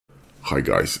Hi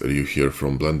guys, Ryu here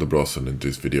from Blender Bros, and in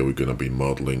this video we're gonna be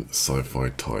modeling sci-fi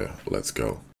tire. Let's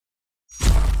go.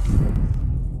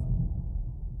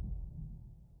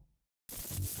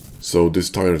 So this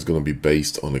tire is gonna be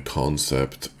based on a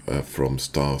concept from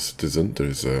Star Citizen.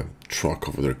 There's a truck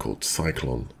over there called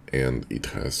Cyclone, and it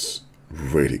has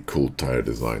really cool tire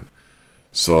design.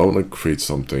 So I wanna create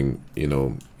something, you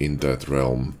know, in that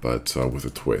realm, but with a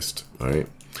twist, right?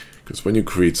 Because when you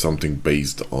create something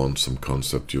based on some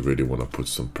concept, you really want to put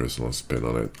some personal spin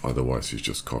on it. Otherwise, it's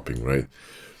just copying, right?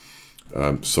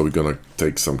 So we're going to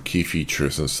take some key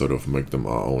features and sort of make them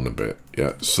our own a bit.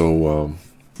 Yeah, so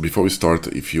before we start,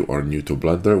 if you are new to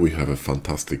Blender, we have a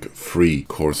fantastic free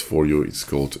course for you. It's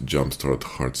called Jumpstart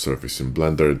Hard Surface in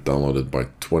Blender, downloaded by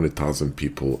 20,000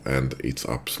 people, and it's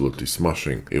absolutely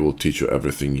smashing. It will teach you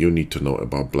everything you need to know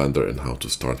about Blender and how to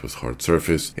start with hard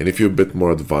surface. And if you're a bit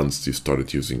more advanced, you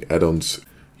started using add-ons,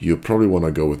 you probably want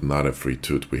to go with another free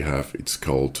tool we have. It's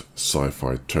called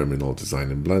Sci-Fi Terminal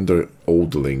Design in Blender. All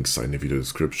the links are in the video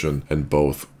description, and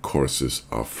both courses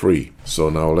are free. So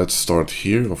now let's start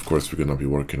here. Of course, we're going to be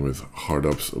working with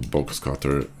HARDOPS,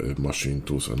 BOXCUTTER, Machine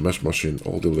Tools, and Mesh Machine.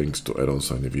 All the links to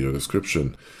add-ons are in the video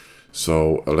description.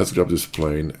 So let's grab this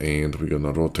plane and we're going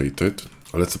to rotate it.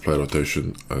 Let's apply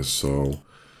rotation.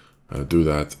 Do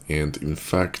that. And in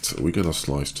fact, we're going to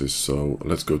slice this. So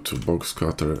let's go to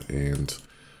BOXCUTTER and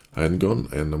handgun,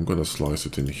 and I'm gonna slice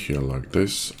it in here like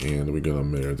this, and we're gonna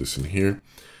mirror this in here,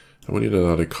 and we need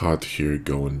another cut here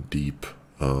going deep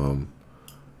in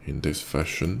this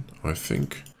fashion, I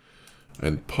think,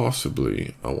 and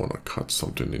possibly I want to cut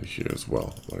something in here as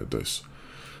well like this.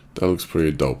 That looks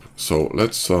pretty dope. So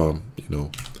let's you know,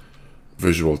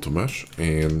 visual to mesh,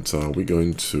 and we're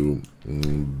going to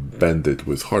bend it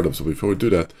with HARDOPS. So before we do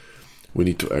that, we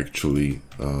need to actually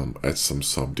add some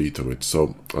sub-D to it.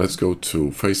 So let's go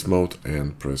to face mode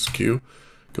and press Q,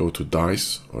 go to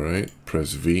dice, all right,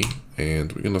 press V,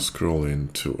 and we're gonna scroll in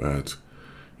to add,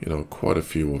 you know, quite a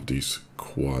few of these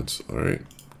quads. All right,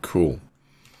 cool.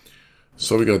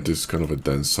 So we got this kind of a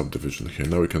dense subdivision here.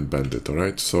 Now we can bend it. All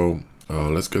right, so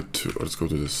let's go to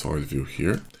the side view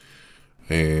here,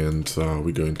 and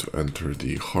we're going to enter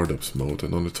the HARDOPS mode,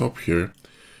 and on the top here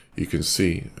you can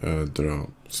see there are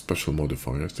special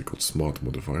modifiers. They're called smart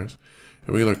modifiers,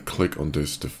 and we're gonna click on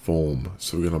this deform.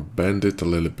 So we're gonna bend it a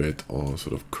little bit, or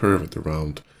sort of curve it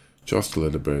around just a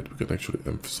little bit. We can actually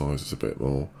emphasize this a bit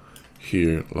more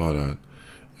here, like that,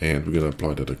 and we're gonna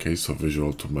apply that. Okay, so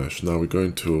visual to mesh. Now we're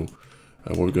going to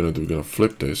what we're gonna do, we're gonna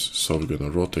flip this. So we're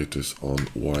gonna rotate this on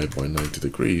Y by 90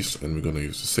 degrees, and we're gonna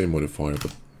use the same modifier,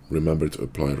 but remember to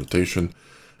apply rotation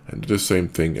and do the same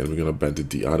thing, and we're gonna bend it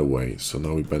the other way. So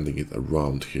now we're bending it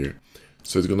around here,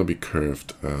 so it's gonna be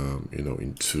curved, you know,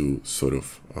 in two sort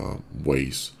of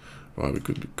ways. Right, we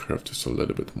could curve this a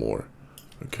little bit more,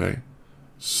 okay,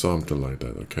 something like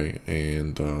that, okay,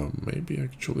 and maybe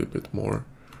actually a bit more,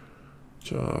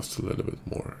 just a little bit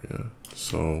more, yeah.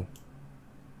 So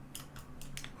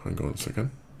hang on a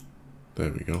second,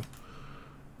 there we go.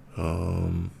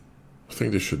 I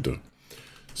think this should do.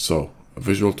 So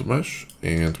visual to mesh,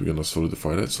 and we're gonna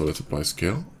solidify that. So let's apply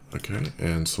scale, okay,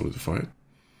 and solidify it,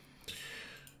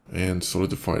 and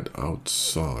solidify it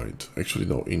outside. Actually,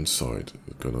 no, inside.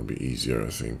 It's gonna be easier, I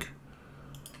think.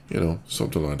 You know,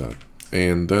 something like that.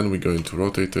 And then we're going to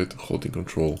rotate it, holding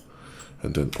control,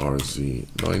 and then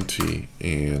RZ90,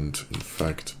 and in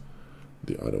fact,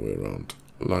 the other way around,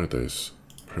 like this.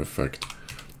 Perfect.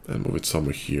 And move it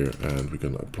somewhere here, and we're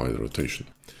gonna apply the rotation.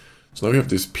 So now we have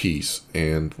this piece,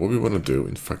 and what we want to do,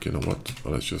 in fact, you know what,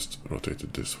 let's just rotate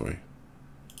it this way.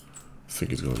 I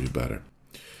think it's going to be better.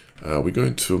 We're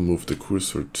going to move the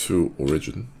cursor to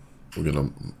origin. We're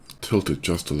going to tilt it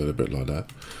just a little bit like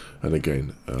that. And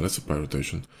again, let's apply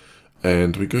rotation.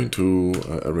 And we're going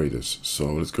to array this.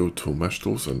 So let's go to Mesh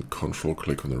Tools and Control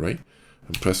click on Array,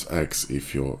 and press X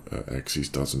if your axis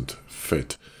doesn't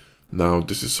fit. Now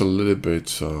this is a little bit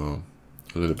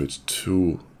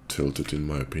too tilted in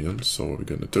my opinion, so what we're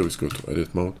gonna do is go to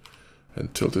edit mode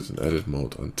and tilt it in edit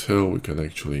mode until we can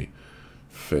actually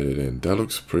fit it in. That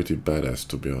looks pretty badass,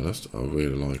 to be honest. I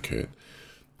really like it.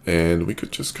 And we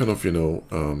could just kind of, you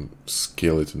know,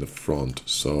 scale it in the front.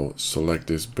 So select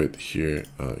this bit here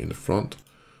in the front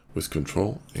with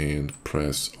control and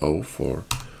press O for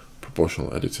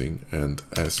proportional editing, and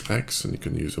SX, and you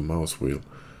can use a mouse wheel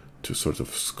to sort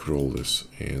of scroll this,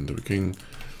 and we can,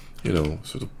 you know,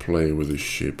 sort of play with the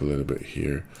shape a little bit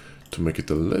here to make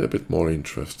it a little bit more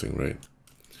interesting, right?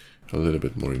 A little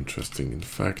bit more interesting. In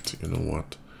fact, you know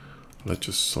what? Let's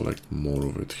just select more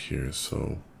of it here.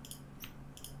 So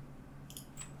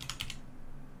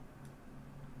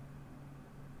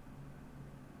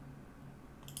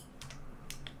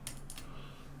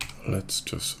let's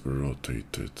just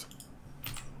rotate it.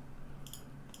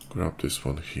 Grab this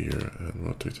one here and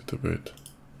rotate it a bit.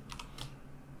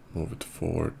 Move it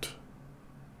forward.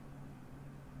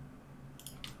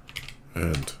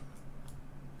 And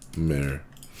mirror.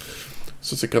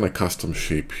 So it's a kind of custom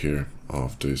shape here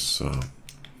of this, kind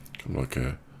of like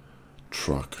a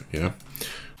truck, yeah.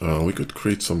 We could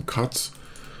create some cuts.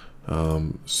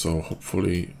 So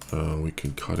hopefully we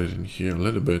can cut it in here a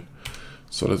little bit.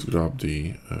 So let's grab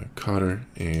the cutter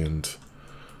and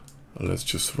let's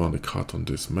just run the cut on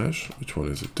this mesh. Which one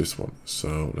is it? This one.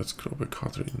 So let's grab a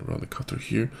cutter and run the cutter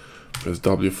here. Press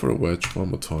W for a wedge one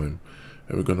more time.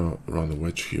 And we're gonna run a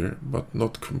wedge here, but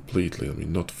not completely. I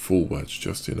mean, not full wedge,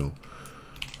 just, you know,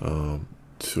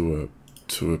 to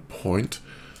a point.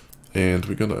 And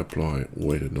we're gonna apply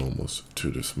weighted normals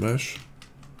to this mesh.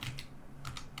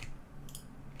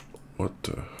 What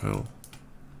the hell?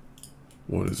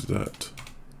 What is that?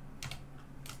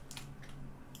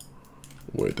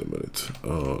 Wait a minute.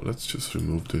 Let's just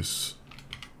remove this.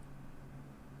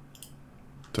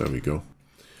 There we go.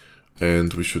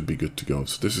 And we should be good to go.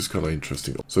 So this is kind of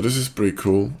interesting. So this is pretty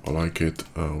cool. I like it.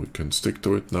 We can stick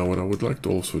to it. Now what I would like to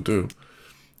also do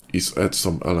is add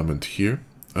some element here.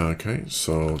 Okay,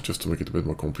 so just to make it a bit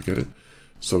more complicated.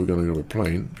 So we're gonna grab a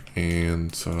plane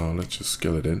and let's just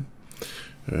scale it in.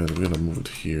 And we're gonna move it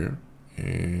here.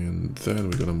 And then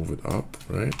we're gonna move it up,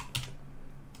 right?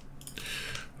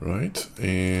 Right,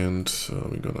 and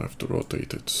we're gonna have to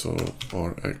rotate it. So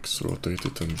RX, rotate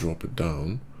it and drop it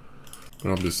down.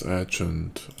 Grab this edge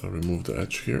and remove the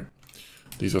edge here.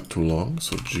 These are too long,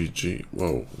 so GG.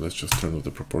 Whoa, let's just turn off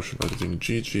the proportion editing.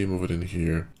 GG, move it in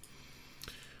here.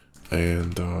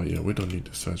 And yeah, we don't need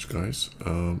this edge, guys.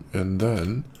 And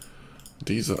then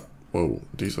these are, whoa,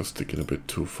 these are sticking a bit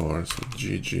too far. So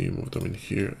GG, move them in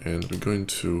here, and we're going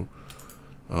to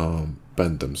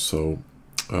bend them. So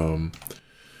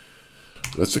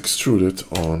let's extrude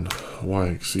it on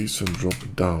y-axis and drop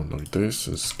it down like this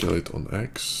and scale it on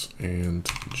x, and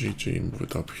GG, move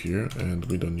it up here, and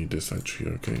we don't need this edge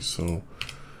here. Okay, so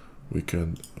we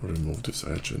can remove this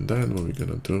edge, and then what we're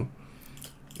gonna do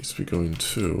is we're going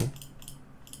to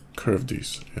curve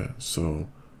these. Yeah, so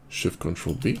Shift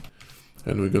Control B,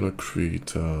 and we're gonna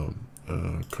create a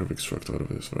curve extract out of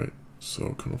this, right?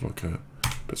 So kind of like a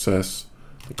press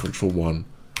the Control 1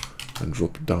 and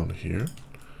drop it down here.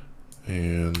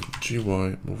 And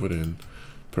GY, move it in,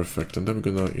 perfect. And then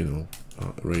we're gonna, you know,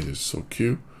 erase this. So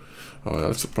Q,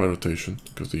 let's apply rotation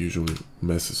because they usually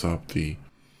messes up the,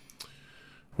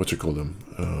 what you call them,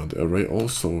 the array.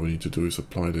 Also, what we need to do is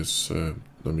apply this,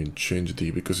 change the,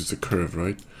 because it's a curve,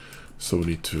 right? So we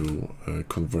need to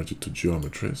convert it to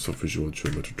geometry, so visual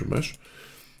geometry to mesh.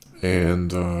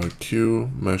 And Q,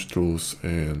 mesh tools,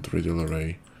 and radial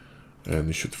array,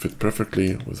 and it should fit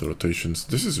perfectly with the rotations.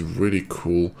 This is really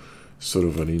cool. Sort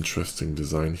of an interesting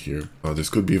design here.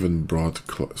 This could be even brought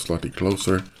slightly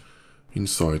closer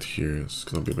inside here. It's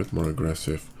gonna be a bit more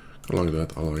aggressive. I like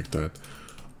that. I like that.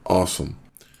 Awesome.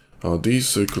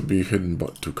 These could be hidden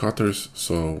by two cutters.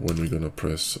 So when we're gonna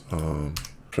press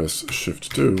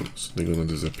Shift 2, so they're gonna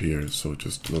disappear. So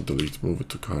just do not delete. Move it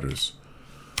to cutters.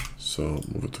 So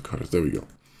move it to cutters. There we go.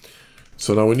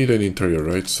 So now we need an interior,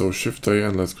 right? So Shift A,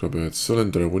 and let's grab a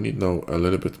cylinder. We need now a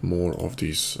little bit more of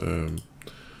these.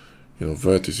 You know,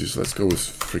 vertices. Let's go with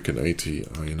freaking 80.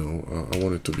 I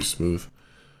want it to be smooth,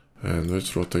 and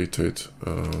let's rotate it.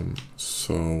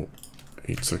 So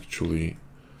it's actually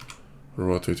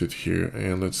rotated here,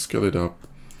 and let's scale it up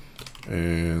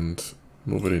and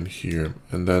move it in here,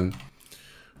 and then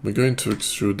we're going to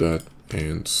extrude that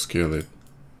and scale it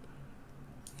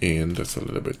in. That's a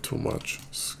little bit too much.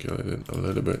 Scale it in a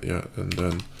little bit, yeah, and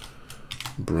then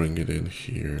bring it in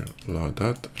here like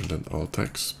that, and then Alt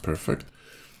X, perfect.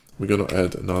 We're gonna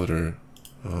add another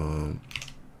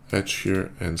edge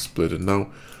here and split it.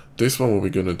 Now, this one, what we're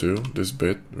gonna do, this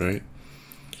bit, right?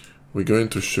 We're going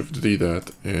to Shift D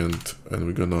that, and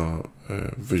we're gonna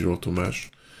visual to mesh,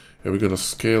 and we're gonna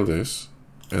scale this,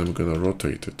 and we're gonna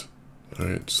rotate it. All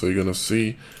right. So you're gonna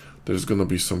see there's gonna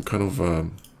be some kind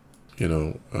of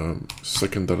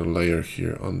secondary layer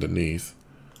here underneath.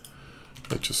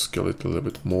 Let's just scale it a little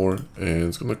bit more, and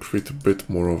it's gonna create a bit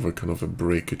more of a kind of a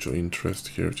breakage or interest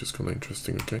here, which is kind of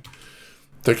interesting. Okay,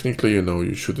 technically,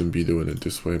 you shouldn't be doing it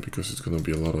this way because it's gonna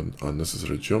be a lot of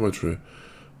unnecessary geometry,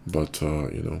 but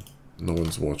no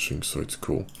one's watching, so it's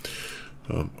cool.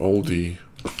 All the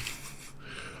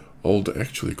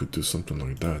actually could do something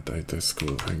like that. That's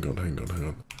cool. Hang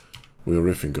on. We're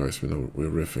riffing, guys. We know we're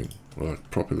riffing. We're like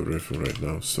properly riffing right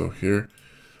now. So here,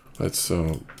 let's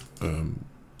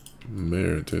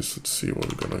mirror this. Let's see what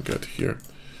we're gonna get here.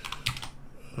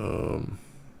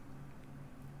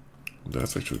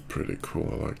 That's actually pretty cool.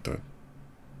 I like that.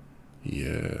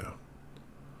 Yeah.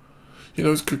 You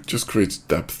know, it just creates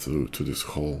depth to this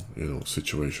whole, you know,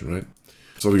 situation, right?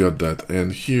 So we got that.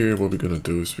 And here, what we're going to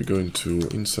do is we're going to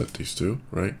insert these two,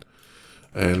 right?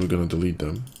 And we're going to delete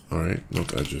them. All right,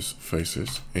 not edges,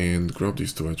 faces. And grab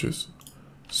these two edges.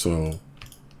 So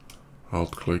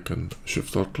Alt click and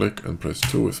Shift Alt click and press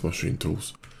 2 with machine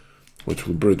tools, which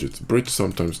will bridge it. Bridge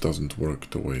sometimes doesn't work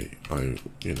the way I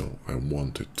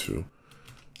want it to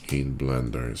in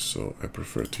Blender, so I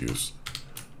prefer to use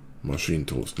machine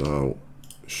tools. Now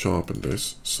sharpen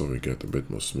this so we get a bit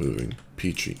more smoothing,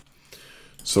 peachy.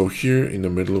 So here in the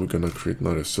middle we're gonna create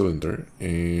another cylinder,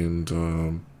 and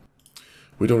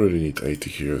we don't really need 80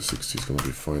 here. 60 is gonna be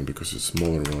fine because it's a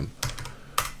smaller one.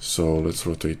 So let's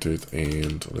rotate it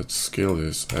and let's scale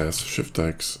this as Shift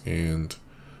X and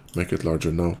make it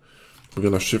larger. Now we're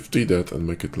gonna Shift D that and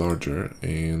make it larger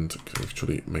and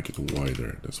actually make it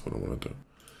wider. That's what I want to do.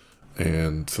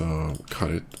 And cut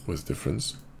it with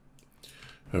difference.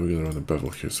 And we're gonna run a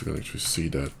bevel here so we can actually see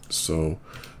that. So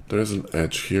there's an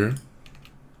edge here.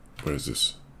 Where is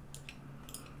this?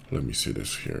 Let me see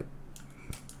this here.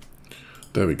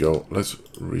 There we go. Let's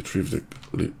retrieve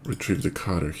the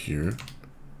cutter here.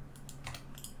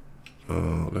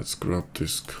 Let's grab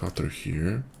this cutter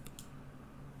here.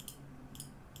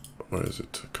 Where is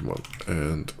it? Come on.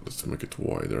 And let's make it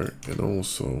wider. And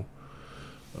also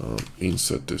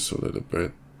insert this a little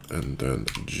bit. And then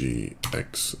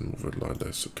GX and move it like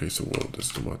this. Okay, so well,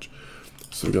 that's too much.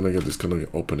 So we're gonna get this kind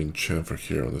of opening chamfer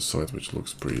here on the side, which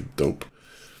looks pretty dope.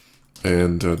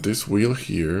 And this wheel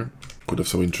here could have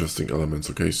some interesting elements.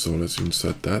 Okay, so let's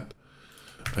insert that.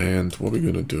 And what we're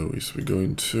gonna do is we're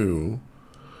going to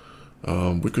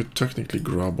we could technically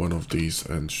grab one of these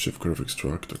and shift curve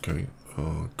extract. Okay,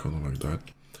 kind of like that.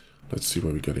 Let's see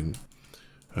what we're getting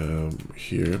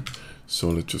here. So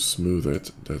let's just smooth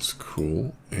it. That's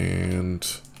cool. And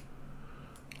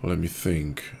let me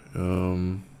think.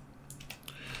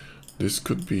 This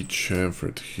could be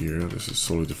chamfered here. This is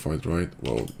solidified, right?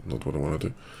 Well, not what I want to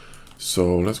do.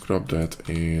 So let's grab that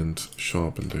and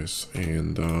sharpen this.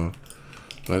 And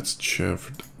let's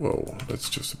chamfer. Whoa, let's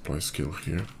just apply skill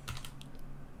here.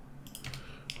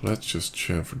 Let's just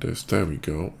chamfer this. There we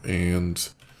go. And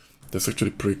that's actually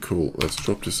pretty cool. Let's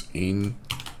drop this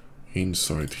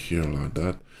inside here like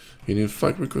that. And in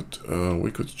fact, we could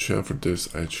chamfer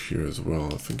this edge here as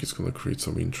well. I think it's gonna create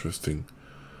some interesting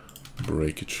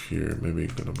breakage here. Maybe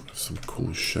we're gonna have some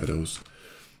cool shadows.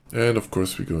 And of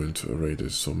course, we're going to array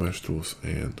this. So mesh tools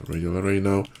and radial array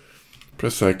now.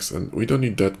 Press X, and we don't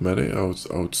need that many. I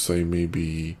would say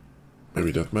maybe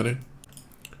that many.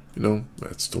 You know,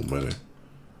 that's too many.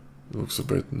 It looks a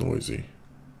bit noisy.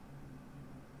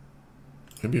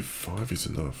 Maybe 5 is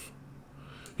enough.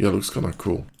 Yeah, it looks kind of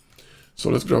cool. So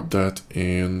let's grab that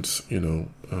and, you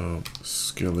know,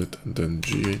 scale it, and then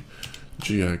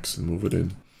GX and move it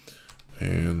in.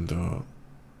 And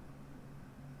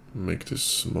make this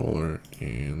smaller.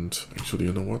 And actually,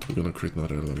 you know what? We're going to create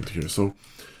another element here. So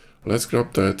let's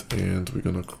grab that and we're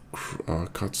going to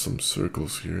cut some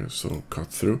circles here. So cut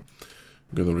through.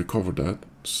 We're going to recover that.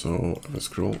 So let's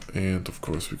scroll, and of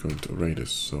course we're going to array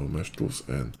this. So mesh tools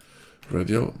and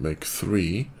radial, make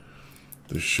 3.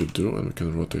 This should do, and we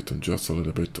can rotate them just a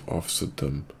little bit to offset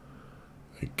them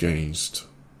against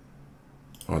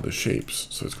other shapes.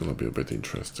 So it's going to be a bit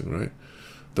interesting, right?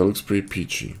 That looks pretty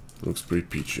peachy. Looks pretty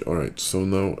peachy. All right, so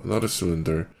now another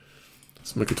cylinder.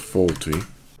 Let's make it faulty.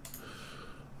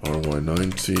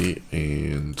 RY90,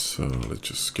 and let's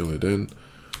just scale it in.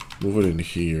 Move it in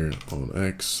here on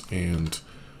X and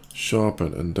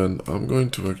sharpen, and then I'm going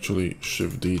to actually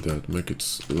Shift D that, make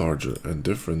it larger and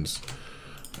difference,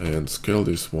 and scale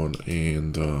this one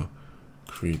and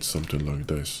create something like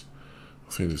this.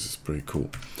 I think this is pretty cool.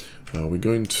 We're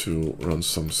going to run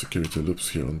some security loops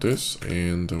here on this,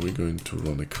 and we're going to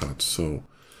run a cut. So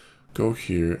go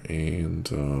here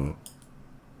and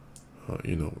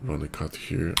you know, run a cut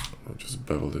here. I'll just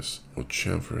bevel this or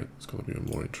chamfer it. It's gonna be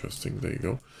more interesting. There you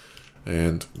go.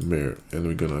 And mirror, and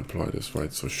we're gonna apply this,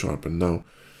 right? So sharpen. Now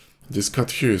this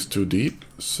cut here is too deep,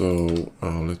 so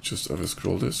let's just ever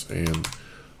scroll this, and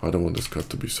I don't want this cut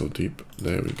to be so deep.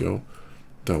 There we go.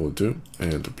 That will do.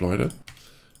 And apply that.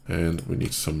 And we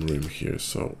need some rim here,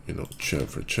 so you know,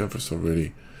 chamfers are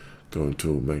really going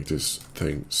to make this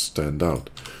thing stand out.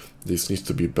 This needs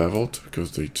to be beveled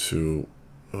because they're too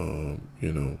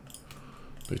you know,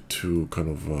 they're too kind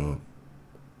of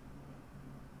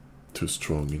too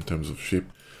strong in terms of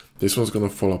shape. This one's gonna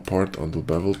fall apart on the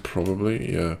bevel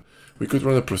probably. Yeah, we could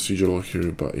run a procedural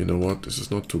here, but you know what, this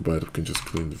is not too bad. We can just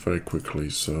clean it very quickly.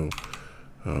 So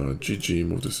GG,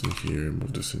 move this in here,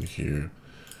 move this in here,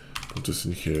 move this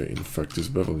in here. In fact, this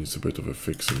bevel needs a bit of a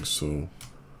fixing, so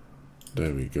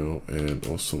there we go. And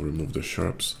also remove the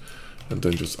sharps, and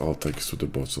then just alt X to the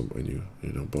bottom, and you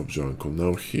know, Bob's your uncle.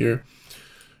 Now here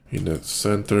in the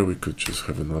center, we could just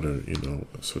have another, you know,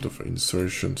 sort of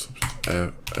insertion, so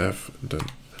F, and then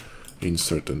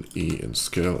insert an E and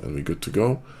scale, and we're good to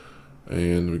go.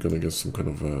 And we're gonna get some kind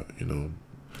of a, you know,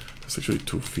 it's actually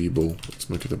too feeble. Let's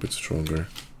make it a bit stronger.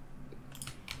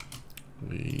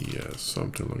 Yeah,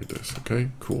 something like this. Okay,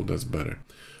 cool, that's better.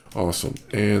 Awesome.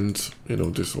 And, you know,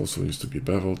 this also needs to be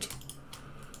beveled.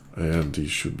 And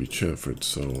these should be chamfered.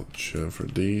 So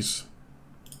chamfer these.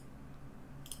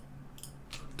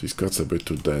 These cuts are a bit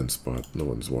too dense, but no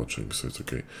one's watching, so it's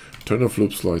okay. Turn off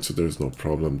loop slide, so there's no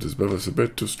problem. This bevel is a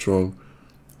bit too strong.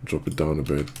 Drop it down a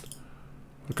bit.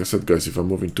 Like I said, guys, if I'm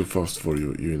moving too fast for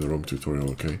you, you're in the wrong tutorial,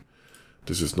 okay?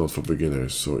 This is not for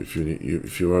beginners, so if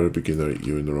you are a beginner,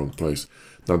 you're in the wrong place.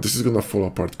 Now, this is gonna fall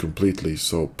apart completely,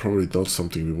 so probably not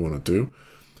something we wanna do.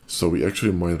 So we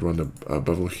actually might run a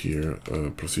bevel here, a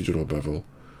procedural bevel,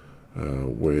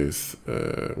 with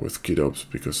KITOPS,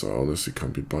 because I honestly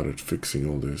can't be bothered fixing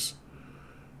all this.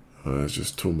 It's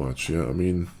just too much. Yeah, I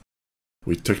mean,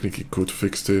 we technically could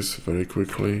fix this very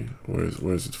quickly. Where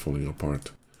is it falling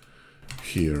apart?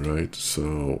 Here, right?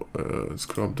 So let's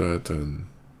grab that and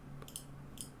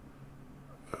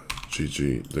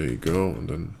GG. There you go, and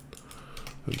then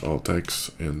Alt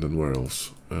X, and then where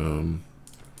else?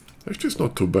 Actually, it's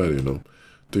not too bad, you know.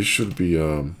 This should be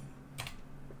a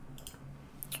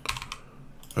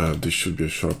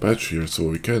sharp edge here. So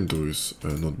what we can do is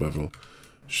not bevel,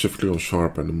 shift click on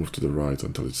sharp and move to the right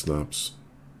until it snaps.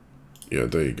 Yeah,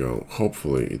 there you go.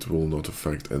 Hopefully it will not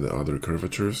affect any other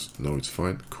curvatures. No, it's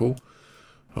fine. Cool.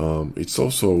 It's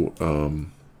also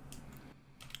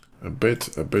a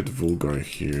bit vulgar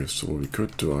here. So what we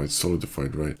could do, it's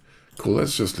solidified, right? Cool.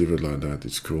 Let's just leave it like that.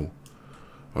 It's cool.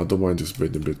 I don't mind this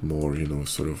bit a bit more, you know,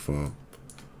 sort of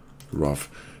rough.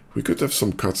 We could have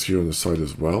some cuts here on the side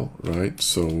as well, right?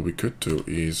 So what we could do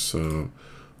is run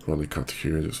a cut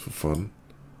here just for fun,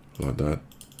 like that,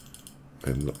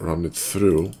 and run it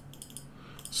through.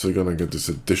 So you're gonna get this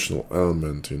additional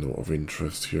element, you know, of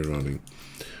interest here running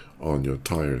on your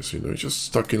tires. You know, it's just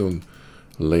stuck in on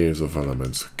layers of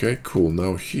elements. Okay, cool.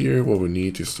 Now here, what we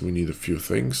need is we need a few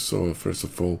things. So first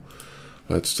of all,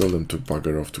 let's tell them to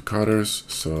bugger off to cutters.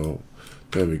 So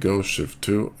there we go, Shift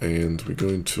 2, and we're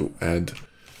going to add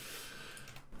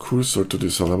cursor to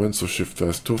this element. So Shift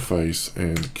S, to face,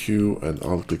 and Q, and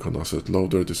I'll click on Asset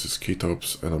Loader. This is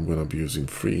KITOPS, and I'm going to be using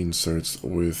free inserts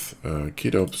with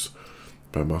KITOPS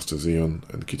by Master Xeon,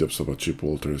 and KITOPS about Chip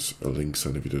Walters. Links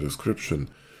in the video description.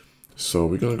 So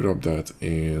we're going to grab that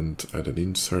and add an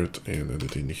insert and add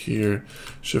it in here.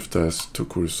 Shift S, to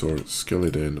cursor, scale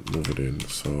it in, move it in.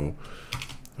 So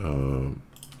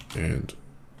and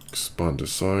expand the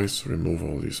size, remove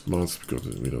all these mats because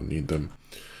we don't need them.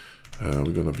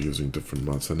 We're gonna be using different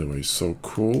mats anyway, so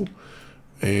cool.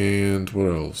 And what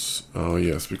else?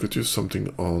 Yes, we could use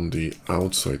something on the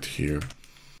outside here.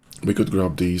 We could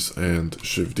grab these and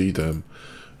Shift D them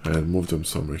and move them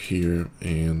somewhere here,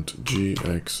 and G,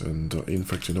 X, and in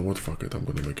fact, you know what, fuck it, I'm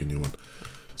gonna make a new one.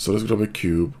 So let's grab a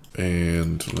cube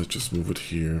and let's just move it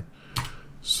here.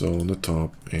 So on the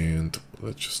top, and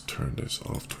let's just turn this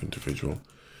off to individual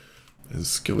and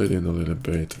scale it in a little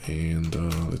bit, and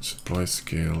let's apply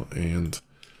scale and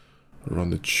run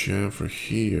the chamfer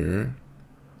here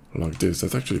like this.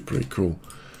 That's actually pretty cool.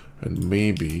 And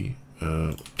maybe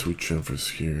 2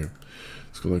 chamfers here.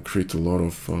 It's gonna create a lot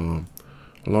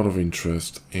of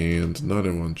interest, and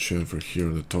another one chamfer here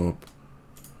on the top.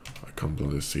 I can't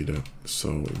really see that. So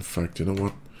in fact, you know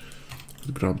what?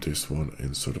 Let's grab this one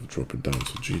and sort of drop it down.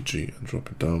 So GG and drop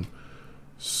it down.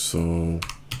 So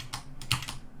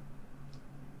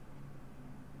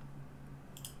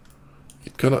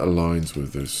it kind of aligns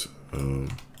with this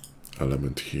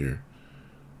element here,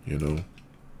 you know.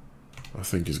 I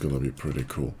think it's gonna be pretty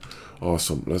cool.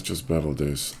 Awesome. Let's just bevel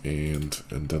this, and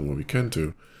then what we can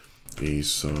do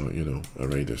is you know,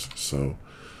 array this. So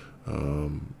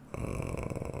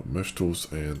mesh tools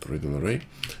and radial array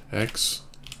X,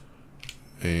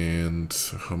 and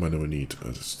how many we need?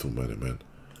 It's too many, man.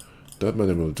 That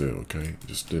many will do. Okay,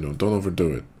 just, you know, don't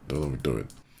overdo it. Don't overdo it.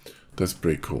 That's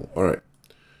pretty cool. All right.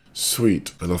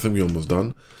 Sweet, and I think we're almost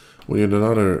done. We need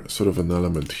another sort of an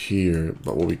element here,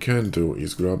 but what we can do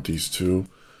is grab these two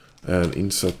and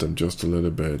insert them just a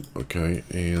little bit, okay,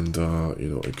 and you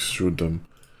know, extrude them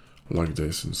like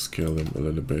this and scale them a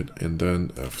little bit, and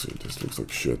then actually this looks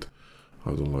like shit.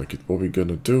 I don't like it. What we're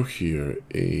gonna do here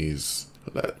is,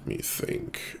 let me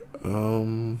think.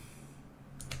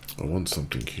 I want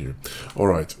something here.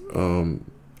 Alright,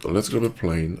 let's grab a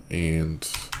plane and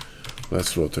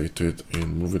let's rotate it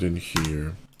and move it in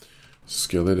here.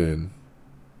 Scale it in.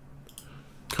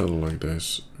 Kind of like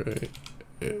this.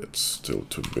 It's still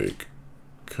too big.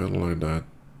 Kind of like that.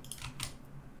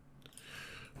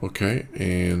 Okay,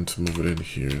 and move it in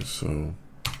here. So,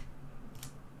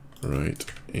 right,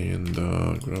 and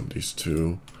grab these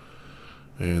two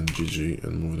and GG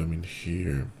and move them in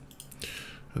here.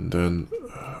 And then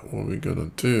what we're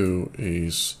gonna do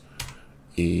is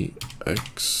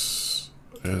EX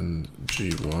and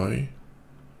GY.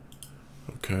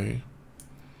 Okay,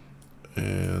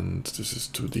 and this is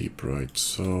too deep, right?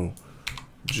 So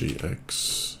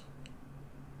GX.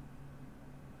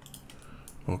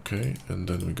 Okay, and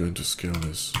then we're going to scale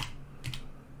this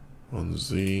on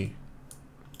Z.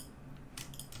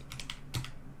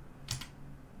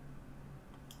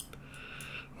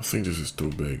 I think this is too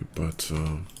big, but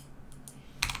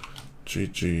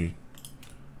GG,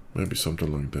 maybe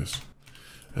something like this.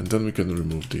 And then we can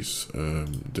remove this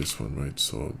one, right?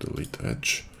 So delete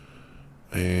edge,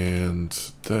 and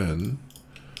then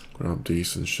grab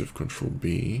these and Shift Control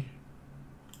B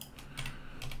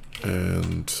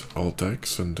and Alt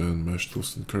X, and then Mesh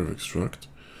Tools and Curve Extract.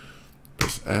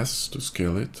 Press S to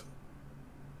scale it,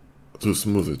 to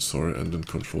smooth it, sorry, and then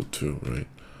Control 2, right?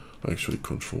 Actually,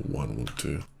 Control 1 will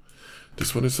do.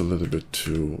 This one is a little bit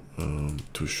too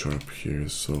sharp here,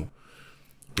 so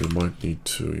we might need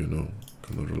to, you know,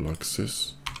 kind of relax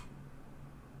this.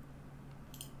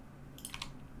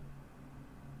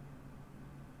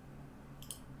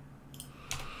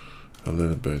 A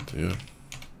little bit, yeah.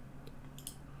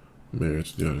 Maybe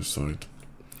to the other side.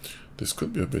 This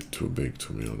could be a bit too big,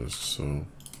 to be honest, so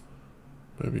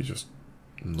maybe just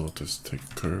not as thick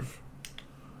curve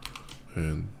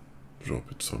and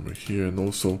drop it somewhere here. And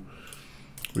also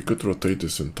we could rotate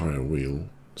this entire wheel,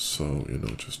 so, you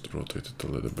know, just rotate it a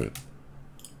little bit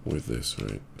with this,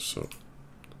 right? So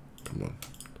come on,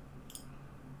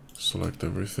 select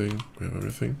everything. We have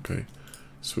everything. Okay,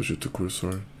 switch it to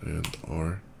cursor and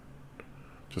R.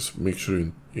 Just make sure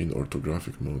in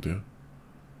orthographic mode, yeah.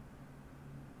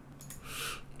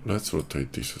 Let's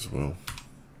rotate this as well.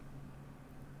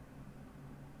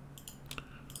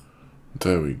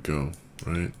 There we go,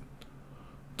 right?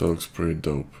 That looks pretty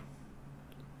dope.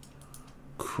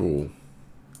 Cool.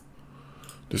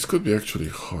 This could be actually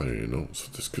higher, you know, so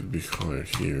this could be higher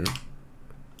here.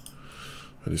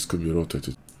 And this could be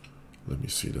rotated. Let me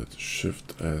see that.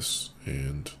 Shift S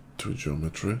and to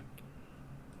geometry.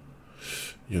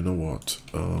 You know what?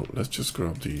 Let's just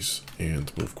grab these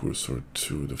and move cursor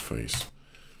to the face.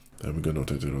 And we're gonna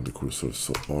rotate it on the cursor.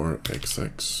 So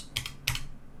RXX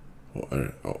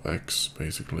or X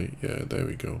basically. Yeah, there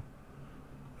we go.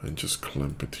 And just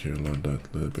clamp it here like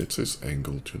that a little bit. So it's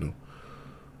angled, you know.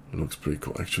 It looks pretty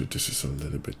cool. Actually, this is a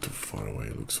little bit too far away.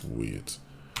 It looks weird.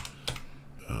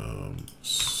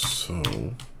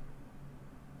 So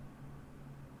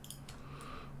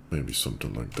maybe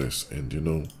something like this. And you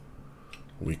know,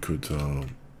 we could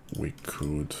run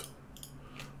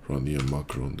the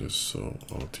macro on this. So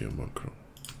Alt macro,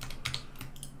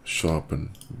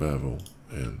 sharpen, bevel,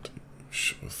 and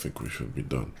I think we should be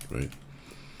done, right?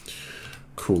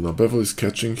 Cool. Now bevel is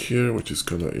catching here, which is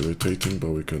kind of irritating,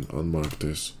 but we can unmark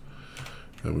this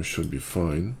and we should be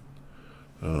fine.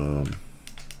 Let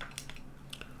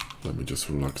me just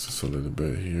relax this a little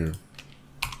bit here.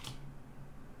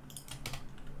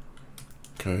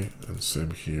 Okay, and same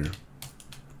here.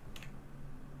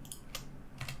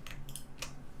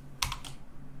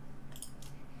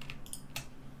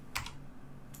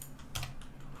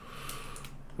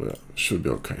 Well, should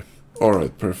be okay.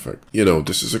 Alright, perfect. You know,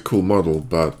 this is a cool model,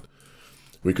 but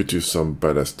we could use some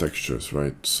badass textures,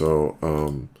 right? So,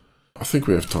 I think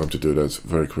we have time to do that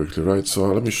very quickly, right? So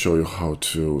let me show you how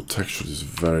to texture this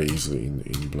very easily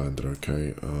in Blender,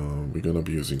 okay? We're gonna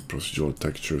be using procedural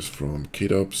textures from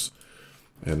KITOPS,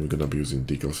 and we're gonna be using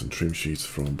decals and trim sheets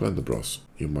from Blender Bros.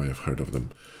 You might have heard of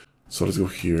them. So let's go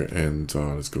here and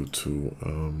let's go to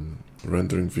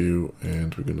rendering view,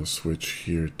 and we're gonna switch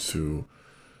here to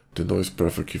the noise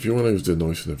perfect. If you want to use the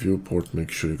noise in the viewport,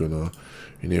 make sure you're gonna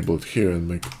enable it here and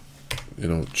make, you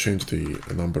know, change the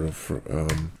number of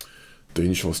the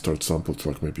initial start sample to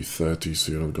like maybe 30,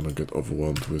 so you're not gonna get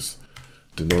overwhelmed with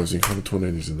the noising.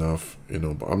 128 is enough, you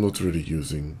know, but I'm not really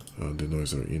using the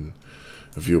noiser in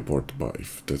a viewport, but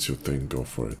if that's your thing, go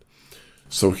for it.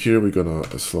 So here we're gonna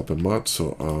swap a mod,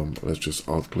 so let's just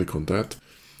alt click on that.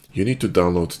 You need to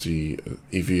download the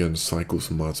Eevee and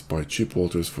Cycles mods by Chip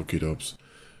Walters for KITOPS.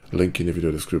 Link in the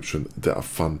video description. They are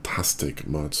fantastic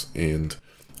mods, and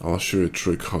I'll show you a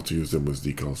trick how to use them with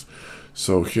decals.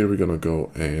 So here we're gonna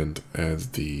go and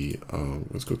add the,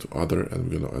 let's go to other, and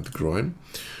we're gonna add grime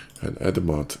and add a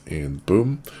mud, and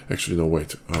boom. Actually, no,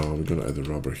 wait, we're gonna add a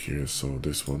rubber here, so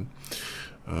this one.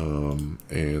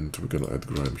 And we're gonna add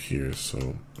grime here,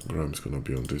 so grime is gonna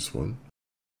be on this one.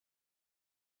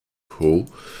 Cool.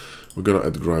 We're gonna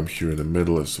add grime here in the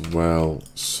middle as well,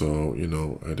 so, you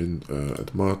know,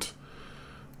 add mud,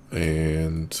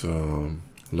 and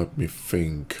let me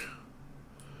think.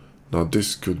 Now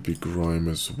this could be grime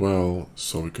as well,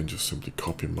 so we can just simply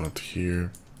copy mud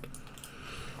here.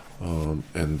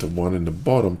 And the one in the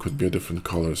bottom could be a different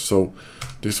color. So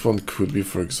this one could be,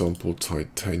 for example,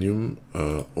 titanium,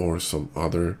 or some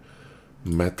other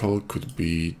metal. Could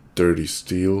be dirty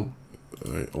steel,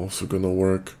 also gonna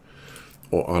work,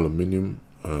 or aluminum,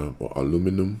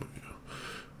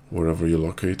 wherever you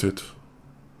locate it.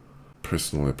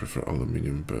 Personally, I prefer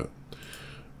aluminum, but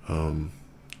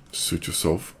suit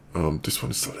yourself. This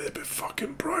one is a little bit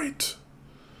fucking bright.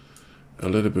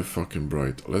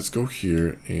 Let's go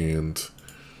here and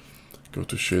go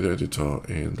to shade editor,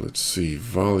 and let's see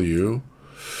value.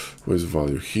 Where's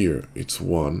value? Here, it's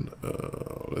 1.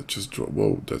 Let's just drop.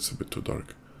 Whoa, that's a bit too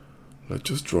dark. Let's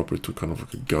just drop it to kind of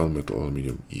like a gunmetal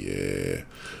aluminum. Yeah.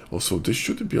 Also, this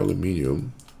shouldn't be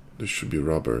aluminum. This should be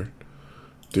rubber.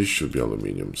 This should be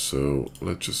aluminum. So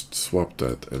let's just swap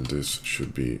that, and this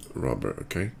should be rubber.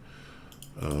 Okay.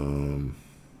 Come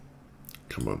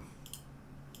on.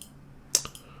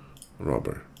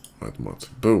 Rubber. Add mud.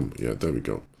 Boom. Yeah, there we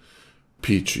go.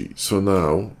 Peachy. So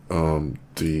now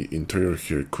the interior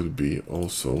here could be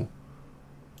also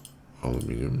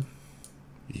aluminum.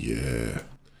 Yeah.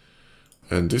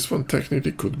 And this one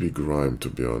technically could be grime, to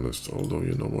be honest. Although,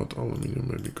 you know what, aluminum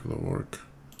maybe gonna work.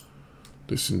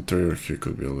 This interior here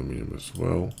could be aluminum as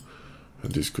well.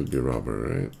 And this could be rubber,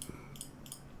 right?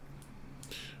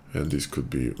 And this could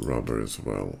be rubber as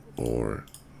well. Or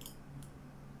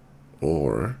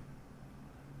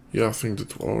yeah, I think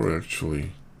that, or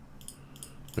actually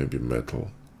maybe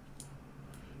metal.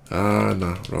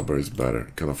 Nah, rubber is better.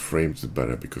 It kind of frames it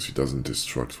better because it doesn't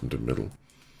destruct from the middle.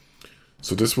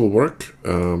 So this will work.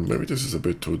 Maybe this is a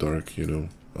bit too dark, you know,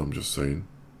 I'm just saying.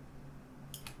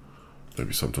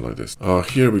 Maybe something like this.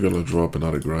 Here we're gonna drop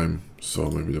another grime,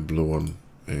 so maybe the blue one,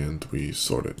 and we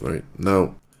sort it, right?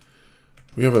 Now,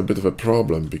 we have a bit of a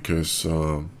problem because,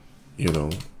 you know,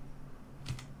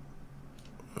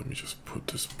 let me just put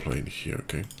this plane here,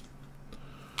 okay?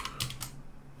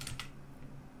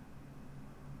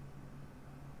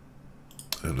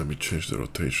 And let me change the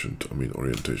rotation to,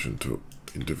 orientation to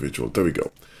individual. There we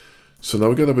go. So now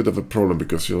we got a bit of a problem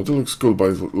because, you know, it looks cool, but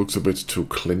it looks a bit too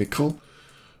clinical.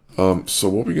 So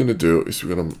what we're gonna do is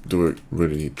we're gonna do a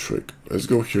really neat trick. Let's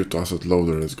go here to asset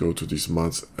loader. Let's go to these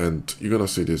mattes, and you're gonna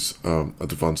see this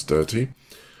advanced 30,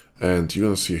 and you're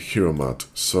gonna see a hero matte.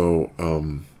 So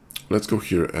let's go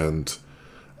here and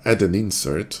add an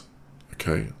insert,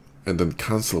 okay, and then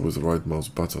cancel with the right mouse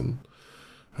button.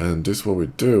 And this is what we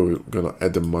do. We're gonna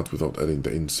add the matte without adding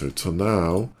the insert. So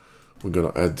now we're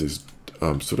gonna add this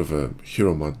sort of a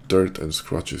hero matte dirt and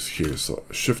scratches here. So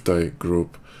Shift A,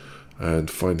 group,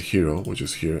 and find hero, which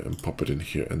is here, and pop it in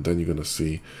here, and then you're gonna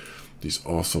see these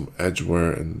awesome edge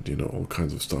wear and, you know, all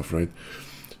kinds of stuff, right?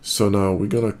 So now we're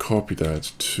gonna copy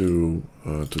that to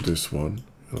this one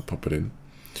and pop it in.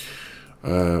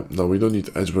 Now we don't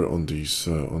need edge wear on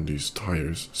these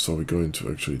tires, so we're going to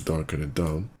actually darken it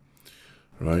down,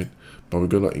 right? But we're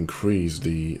gonna increase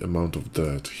the amount of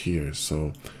dirt here.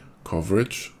 So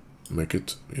coverage, make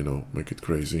it, you know, make it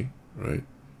crazy, right?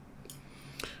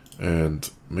 And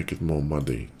make it more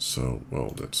muddy. So,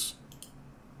 well, that's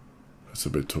a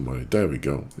bit too muddy. There we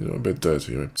go. You know, a bit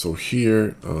dirty, right? So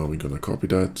here we're gonna copy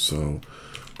that. So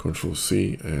Control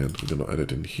C, and we're gonna add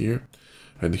it in here.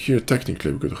 And here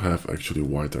technically we could have actually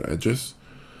whiter edges.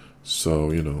 So,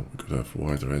 you know, we could have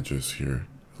whiter edges here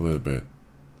a little bit,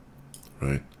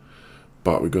 right?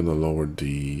 But we're gonna lower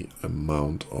the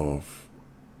amount of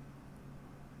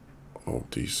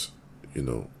these, you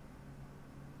know,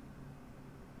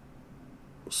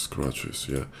 scratches.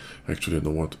 Yeah, actually, you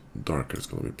know what, darker is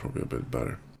gonna be probably a bit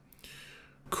better.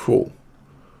 Cool,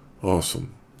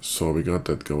 awesome. So we got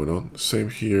that going on. Same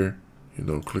here, you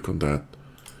know, click on that,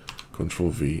 Control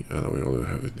V, and we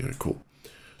already have it here. Cool.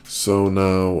 So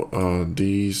now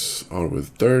these are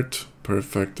with dirt.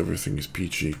 Perfect, everything is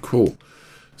peachy. Cool.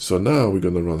 So now we're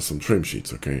gonna run some trim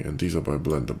sheets, okay? And these are by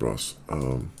Blender Bros.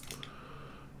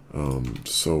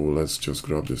 So let's just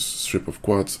grab this strip of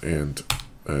quads and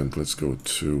let's go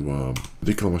to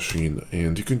Decal machine,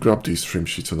 and you can grab these trim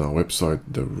sheets on our website.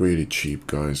 They're really cheap,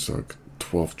 guys, like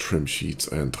 12 trim sheets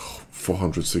and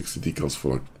 460 decals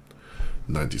for like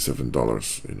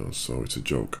 $97, you know, so it's a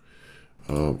joke.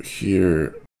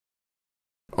 Here,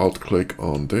 alt click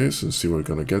on this and see what we're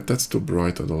gonna get. That's too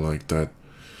bright, I don't like that.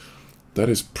 That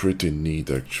is pretty neat,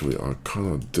 actually. I kind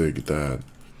of dig that.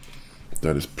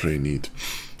 That is pretty neat.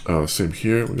 Same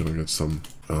here, we're gonna get some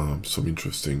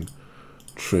interesting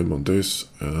trim on this.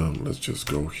 Let's just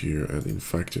go here, and in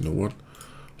fact, you know what?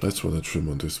 Let's run a trim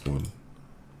on this one.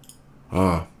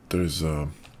 There's a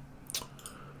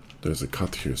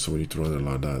cut here, so we need to run it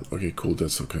like that. Okay, cool,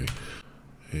 that's okay.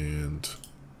 And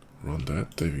run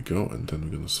that, there we go. And then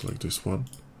we're gonna select this one,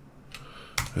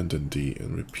 and then D,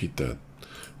 and repeat that.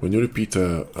 When you repeat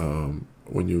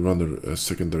when you run a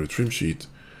secondary trim sheet,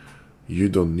 you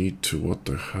don't need to, what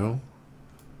the hell?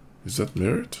 Is that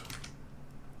mirrored?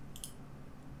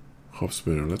 Hops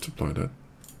mirror, let's apply that.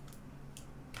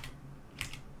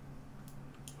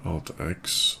 Alt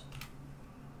X.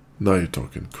 Now you're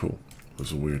talking, cool. That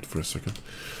was weird for a second.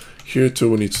 Here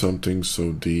too we need something,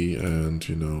 so D, and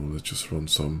you know, let's just run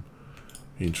some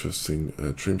interesting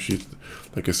trim sheet.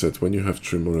 Like I said, when you have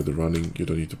trim already running, you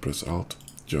don't need to press Alt,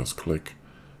 just click.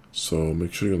 So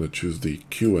make sure you're gonna choose the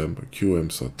QM.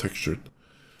 QMs are textured,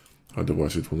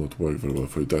 otherwise it will not work very well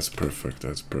for you. That's perfect,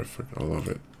 that's perfect, I love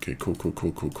it. Okay, cool, cool,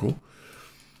 cool, cool, cool.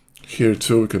 Here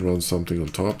too we can run something on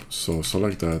top, so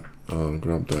select that,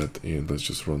 grab that, and let's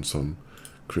just run some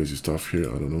crazy stuff here.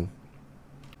 I don't know,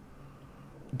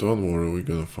 don't worry, we're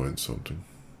gonna find something.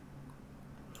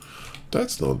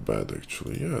 That's not bad,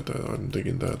 actually. Yeah, I'm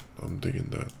digging that. I'm digging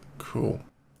that. Cool.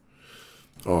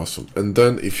 Awesome. And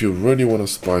then if you really want to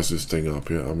spice this thing up,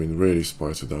 yeah, I mean really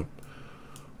spice it up,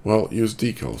 well, use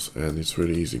decals, and it's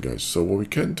really easy, guys. So what we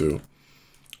can do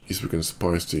is we can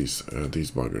spice these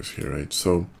buggers here, right?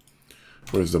 So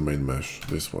where's the main mesh?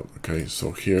 This one. Okay,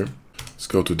 so here, let's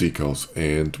go to decals,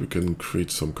 and we can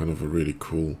create some kind of a really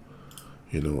cool,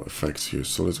 you know, effects here.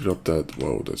 So let's grab that.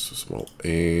 Whoa, that's too small.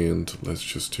 And let's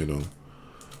just, you know,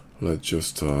 let's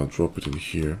just drop it in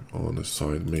here on the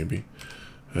side maybe,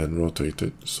 and rotate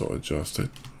it. So adjust it,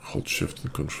 hold Shift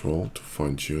and Control to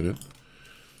fine tune it,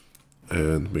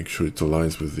 and make sure it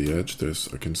aligns with the edge.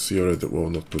 I can see already, well,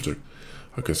 not project,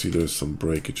 I can see there's some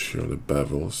breakage here on the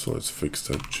bevel, so let's fix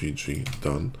that. GG,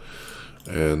 done.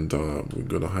 And we're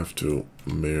gonna have to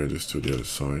mirror this to the other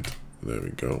side. There we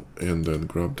go. And then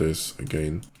grab this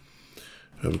again,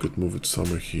 and we could move it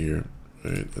somewhere here,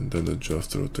 right? And then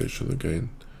adjust the rotation again,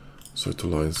 so it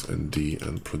aligns, and D,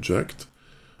 and project.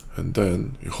 And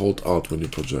then you hold Alt when you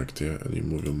project, yeah, and you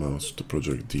move your mouse to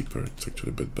project deeper. It's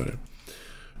actually a bit better.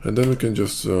 And then we can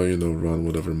just, you know, run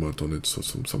whatever matte on it, so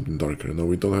something darker. Now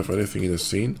we don't have anything in the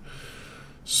scene,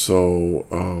 so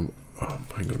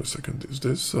hang on a second. Is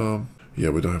this? Yeah,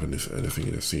 we don't have anything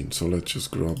in the scene. So let's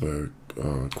just grab a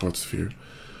quad sphere,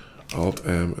 Alt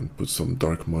M, and put some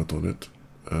dark matte on it.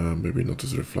 Maybe not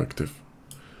as reflective.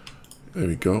 There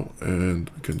we go,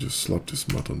 and we can just slap this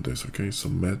matte on this. Okay, so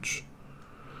match,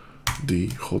 D,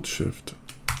 hold Shift,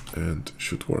 and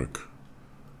should work.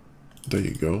 There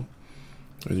you go.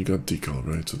 And you got decal,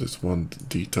 right? So there's one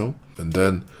detail, and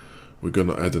then we're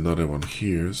gonna add another one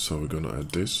here. So we're gonna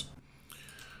add this,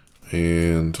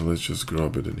 and let's just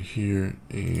grab it in here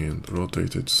and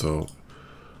rotate it. So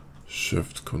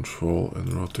Shift, Control,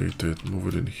 and rotate it, move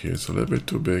it in here. It's a little bit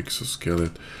too big, so scale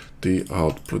it. D,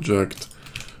 Alt, project,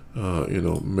 you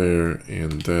know, mirror,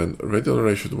 and then radial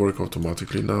array should work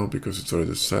automatically now because it's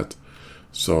already set.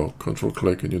 So Control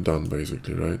click and you're done,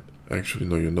 basically, right? Actually,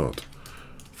 no, you're not.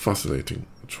 Fascinating.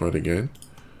 Try it again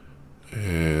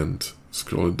and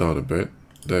scroll it down a bit.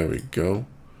 There we go.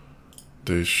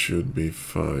 This should be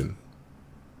fine.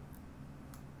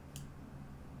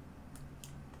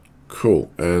 Cool.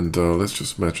 And let's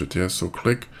just match it. Yeah. So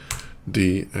click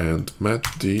D and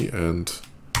match D and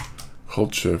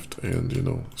hold Shift and, you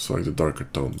know, select the darker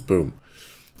tone. Boom.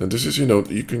 And this is, you know,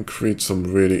 you can create some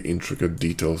really intricate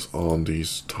details on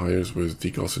these tires with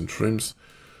decals and trims.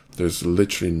 There's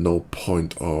literally no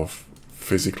point of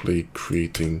physically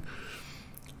creating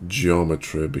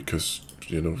geometry because,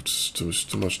 you know, it's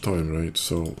too much time, right?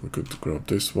 So we could grab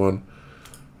this one,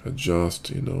 adjust,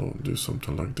 you know, do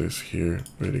something like this here.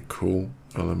 Really cool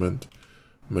element.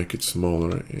 Make it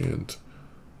smaller and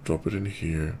drop it in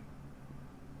here.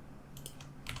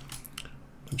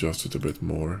 Adjust it a bit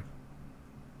more.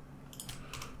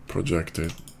 Project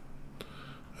it.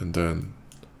 And then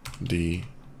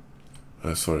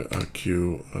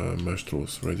Q mesh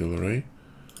tools radial array,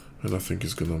 and I think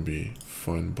it's gonna be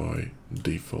fine by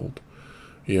default.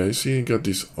 Yeah, you see, you got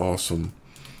these awesome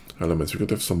elements. You could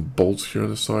have some bolts here on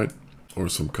the side, or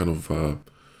some kind of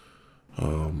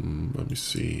let me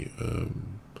see,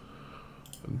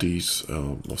 these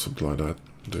or something like that.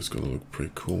 That's gonna look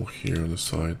pretty cool here on the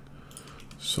side.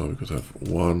 So we could have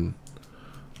 1,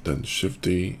 then Shift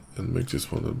D and make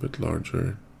this one a bit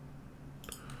larger.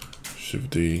 Shift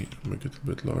D, make it a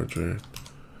bit larger.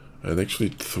 And actually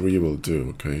 3 will do,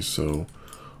 okay? So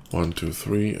 1, 2,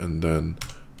 3, and then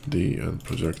D and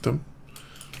project them.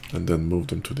 And then move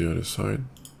them to the other side.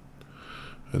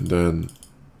 And then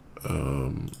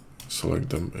select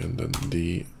them and then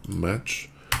D, match,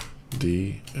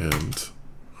 D, and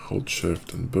hold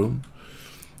Shift and boom.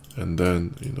 And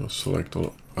then, you know, select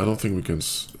all. I don't think we can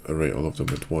array all of them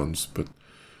at once, but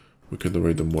we can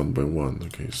array them one by one.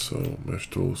 Okay, so mesh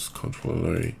tools, control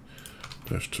array,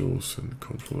 mesh tools, and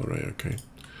control array. Okay,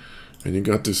 and you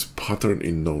got this pattern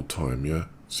in no time. Yeah,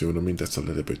 see what I mean? That's a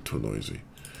little bit too noisy.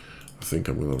 I think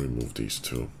I'm gonna remove these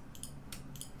two.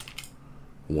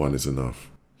 1 is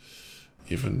enough.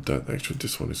 Even that, actually,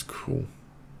 this one is cool.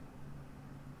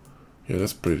 Yeah,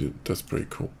 that's pretty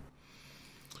cool.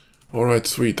 All right,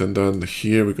 sweet. And then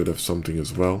here we could have something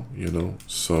as well, you know.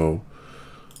 So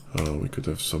we could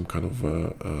have some kind of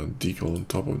decal on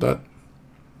top of that.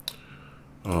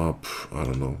 I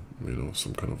don't know, you know,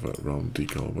 some kind of a round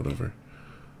decal or whatever.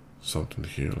 Something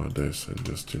here like this, and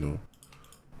just, you know,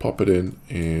 pop it in.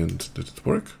 And did it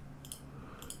work?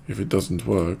 If it doesn't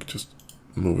work, just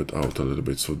move it out a little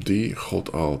bit. So D, hold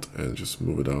Alt, and just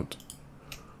move it out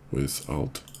with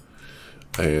Alt.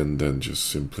 And then just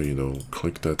simply, you know,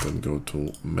 click that and go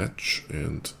to match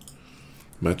and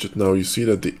match it. Now you see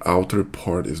that the outer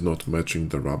part is not matching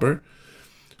the rubber.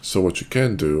 So what you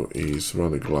can do is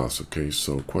run a glass. Okay,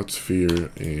 so quad sphere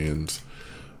and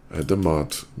add the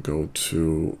matte, go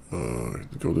to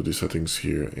the settings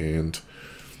here and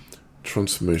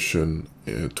transmission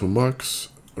to max,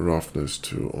 roughness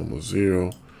to almost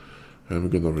 0, and we're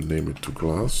gonna rename it to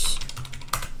glass.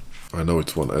 I know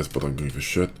it's 1S, but I'm gonna give a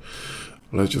shit.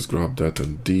 Let's just grab that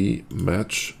and D,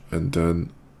 match, and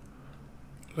then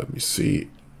let me see,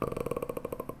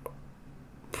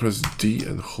 press D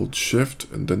and hold Shift,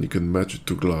 and then you can match it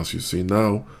to glass. You see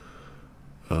now,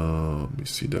 let me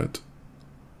see that,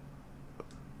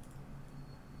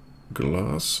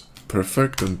 glass,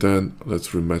 perfect. And then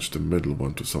let's rematch the middle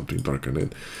one to something darker.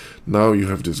 And now you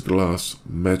have this glass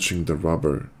matching the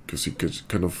rubber, because it gets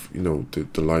kind of, you know,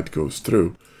 the light goes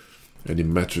through and it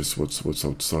matches what's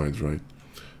outside, right?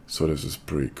 So this is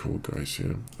pretty cool, guys.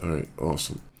 Yeah. All right,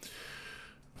 awesome.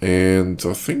 And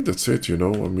I think that's it, you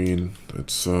know. I mean,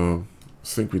 it's I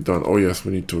think we're done. Oh yes,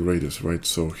 we need to array this, right?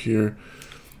 So here,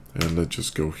 and let's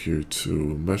just go here to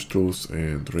mesh tools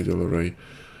and radial array,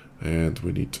 and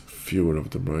we need fewer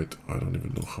of them, right? I don't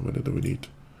even know how many do we need.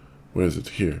 Where is it?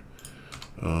 Here.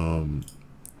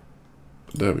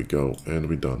 There we go, and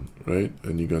we're done, right?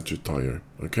 And you got your tire,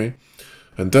 okay?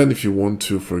 And then if you want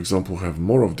to, for example, have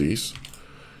more of these,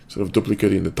 instead of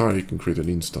duplicating the tire, you can create an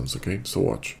instance, okay? So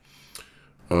watch.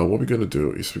 What we're going to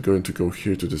do is we're going to go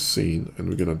here to the scene, and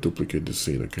we're going to duplicate the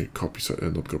scene, okay? Copy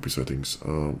not copy settings.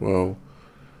 Hang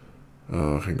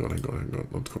on,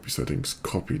 not copy settings.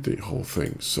 Copy the whole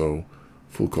thing. So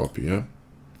full copy, yeah?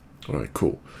 All right,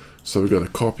 cool. So we got a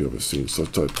copy of a scene, so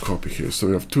type copy here. So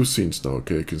we have 2 scenes now,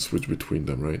 okay? You can switch between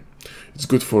them, right? It's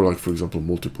good for, like, for example,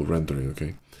 multiple rendering,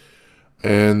 okay?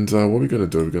 And what we're gonna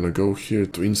do, we're gonna go here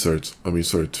to inserts,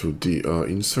 to the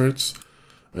inserts,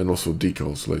 and also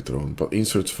decals later on, but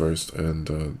inserts first.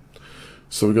 And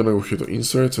so we're gonna go here to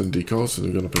inserts and decals, and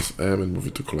we're gonna press M and move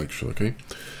it to collection, okay? In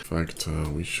fact,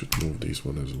 we should move this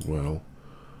one as well.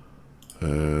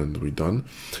 And we're done.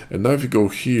 And now if you go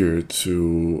here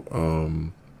to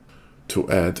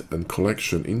add and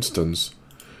collection instance,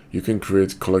 you can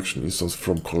create collection instance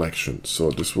from collection. So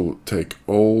this will take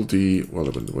all the, well,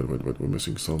 wait, we're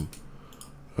missing some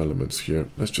elements here.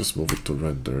 Let's just move it to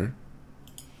render.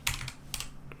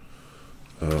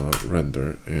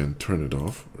 Render and turn it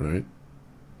off, right?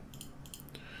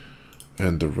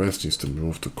 And the rest needs to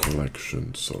move to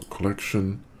collection. So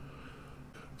collection.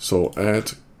 So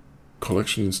add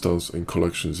collection instance in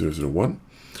collection 001.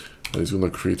 And it's gonna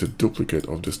create a duplicate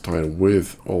of this tile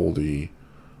with all the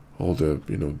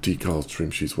you know, decals,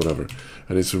 trim sheets, whatever.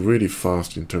 And it's really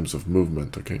fast in terms of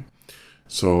movement, okay?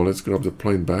 So let's grab the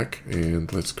plane back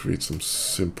and let's create some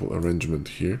simple arrangement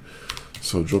here.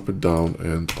 So drop it down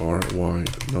and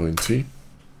RY90.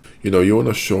 You know, you want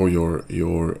to show your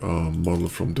model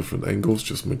from different angles.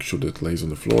 Just make sure that it lays on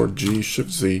the floor. G,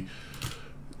 Shift Z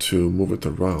to move it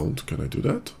around. Can I do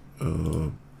that?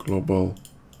 Global,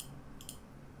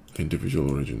 individual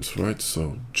origins, right?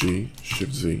 So G,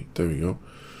 Shift Z, there we go.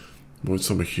 Move it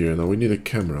somewhere here. Now we need a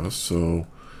camera, so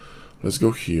let's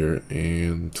go here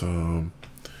and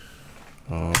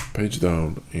page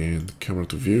down and camera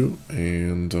to view,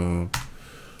 and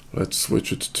Let's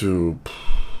switch it to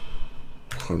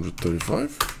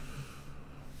 135.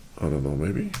 I don't know,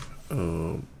 maybe.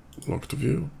 Lock to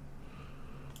view.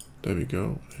 There we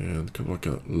go. And kind of like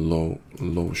a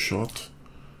low shot.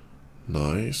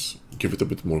 Nice. Give it a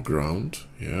bit more ground.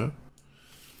 Yeah.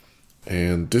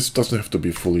 And this doesn't have to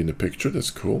be fully in the picture.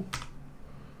 That's cool.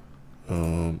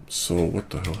 So what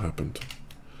the hell happened?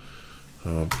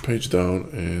 Page down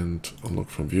and unlock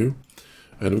from view.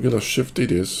 And we're gonna shift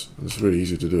this. It's really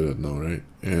easy to do that now, right?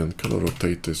 And kind of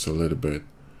rotate this a little bit.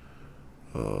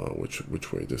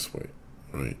 Which way? This way,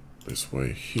 right? This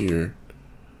way here.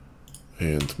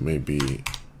 And maybe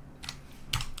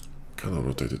kind of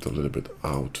rotate it a little bit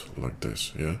out like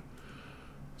this, yeah?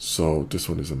 So this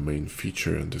one is a main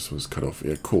feature and this one's cut off.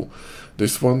 Yeah, cool.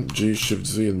 This one, G, Shift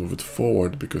Z and move it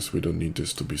forward because we don't need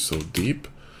this to be so deep.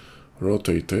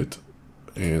 Rotate it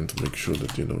and make sure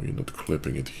that, you know, you're not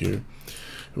clipping it here.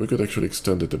 We could actually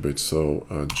extend it a bit. So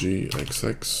G,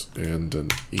 XX and then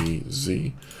E,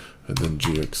 Z and then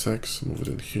G, XX. Move it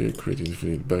in here, create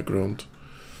infinite background.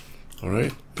 All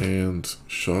right, and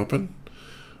sharpen.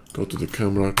 Go to the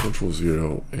camera, Control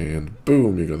 0, and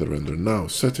boom, you got the render. Now,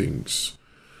 settings.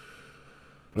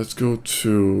 Let's go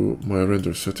to my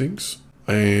render settings.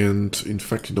 And in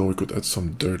fact, you know, we could add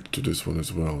some dirt to this one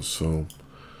as well. So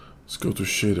let's go to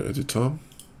shader editor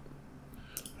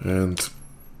and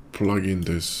plug in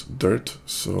this dirt.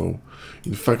 So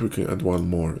in fact, we can add one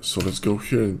more. So let's go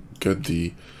here and get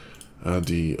the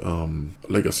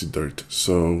legacy dirt.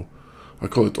 So I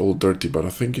call it all dirty, but I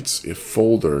think it's a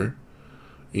folder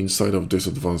inside of this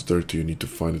advanced dirty. You need to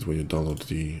find it when you download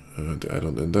the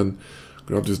add-on, and then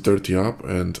grab this dirty up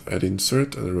and add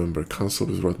insert, and remember cancel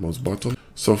with right mouse button.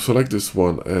 So select this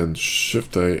one and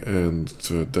Shift A and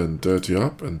then dirty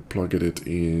up and plug it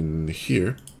in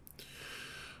here,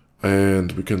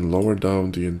 and we can lower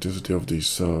down the intensity of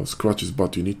these scratches,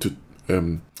 but you need to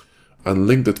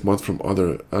unlink that mud from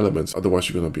other elements, otherwise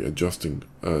you're going to be adjusting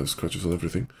scratches and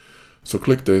everything. So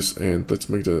click this and let's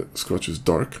make the scratches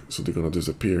dark so they're going to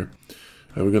disappear,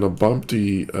 and we're going to bump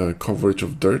the coverage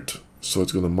of dirt, so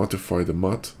it's going to mattify the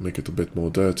mud, make it a bit more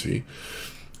dirty,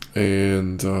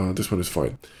 and this one is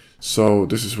fine. So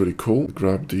this is really cool.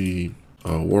 Grab the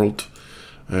world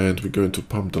and we're going to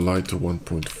pump the light to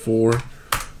 1.4,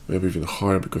 maybe even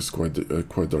higher because it's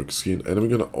quite dark skin, and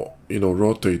we're going to, you know,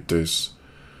 rotate this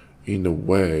in a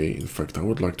way. In fact, I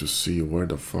would like to see where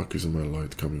the fuck is my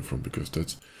light coming from, because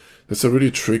that's a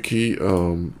really tricky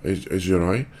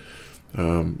HDRI.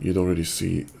 You don't really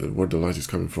see where the light is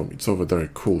coming from. It's over there.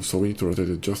 Cool. So we need to rotate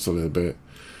it just a little bit.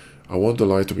 I want the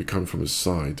light to be coming from the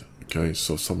side. Okay,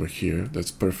 so somewhere here.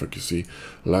 That's perfect. You see,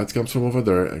 light comes from over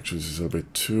there. Actually, this is a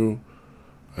bit too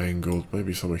angled.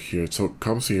 Maybe somewhere here. So it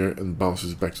comes here and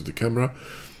bounces back to the camera,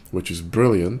 which is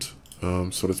brilliant.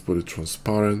 So let's put it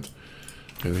transparent.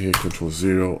 And here, Control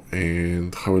 0,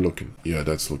 and how are we looking? Yeah,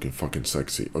 that's looking fucking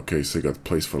sexy. Okay, so you got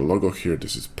place for a logo here.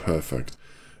 This is perfect.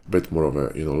 A bit more of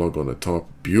a, you know, logo on the top.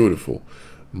 Beautiful.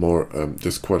 More,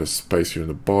 there's quite a space here in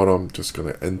the bottom. Just kind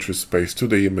of entry space to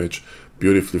the image.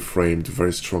 Beautifully framed,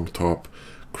 very strong top.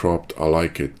 Cropped, I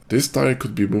like it. This tire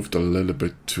could be moved a little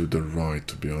bit to the right,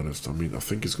 to be honest. I mean, I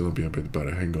think it's gonna be a bit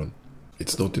better. Hang on.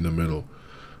 It's not in the middle.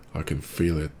 I can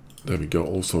feel it. There we go.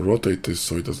 Also rotate this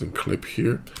so it doesn't clip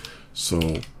here.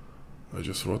 So I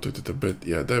just rotate it a bit.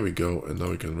 Yeah, there we go. And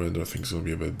now we can render. I think it's gonna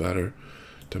be a bit better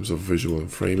in terms of visual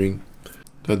and framing.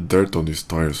 That dirt on these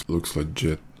tires looks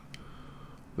legit.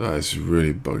 That is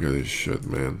really buggery shit,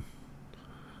 man.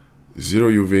 Zero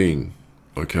UVing.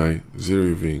 Okay,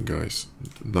 zero UVing, guys.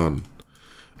 None.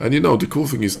 And you know, the cool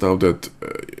thing is now that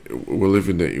we live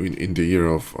in the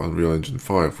era of Unreal Engine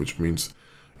 5, which means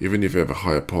even if you have a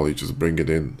higher poly, just bring it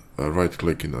in, right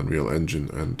click in Unreal Engine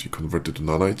and you convert it to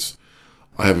nanites.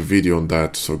 I have a video on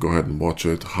that, so go ahead and watch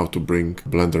it. How to bring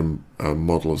Blender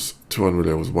models to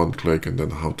Unreal with one click, and then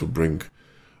how to bring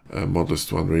models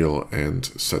to Unreal and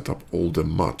set up all the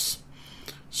mods.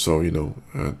 So, you know,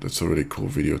 that's a really cool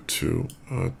video to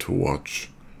watch.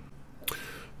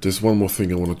 There's one more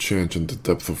thing I want to change in the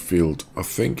depth of field. I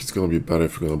think it's going to be better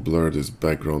if we're going to blur this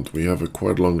background. We have a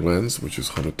quite long lens, which is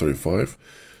 135.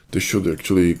 This should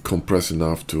actually compress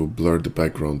enough to blur the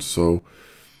background. So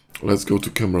let's go to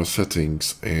camera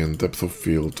settings and depth of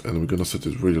field, and we're going to set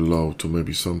it really low to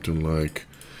maybe something like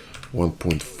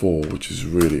 1.4, which is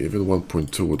really, even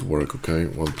 1.2 would work, okay?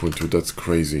 1.2, that's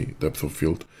crazy depth of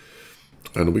field.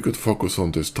 And we could focus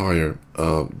on this tire.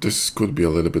 This could be a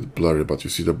little bit blurry, but you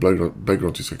see the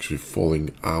background is actually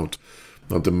falling out.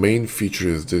 Now the main feature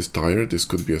is this tire. This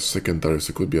could be a secondary,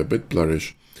 so it could be a bit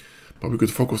blurrish, but we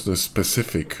could focus on a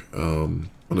specific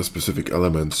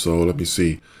element. So let me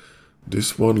see.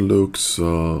 This one looks,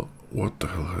 what the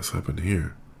hell has happened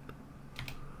here?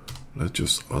 Let's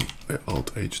just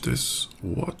Alt-H this.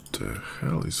 What the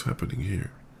hell is happening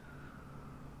here?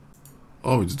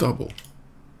 Oh, it's double.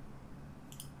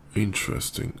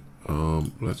 Interesting.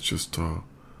 Let's just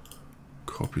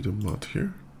copy the mud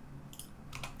here.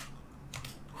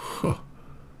 Huh.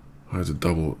 Has a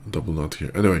double nut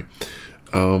here. Anyway,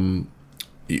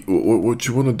 what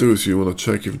you want to do is you want to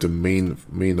check if the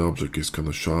main object is kind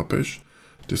of sharpish.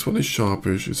 This one is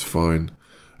sharpish, it's fine,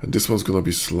 and this one's gonna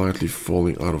be slightly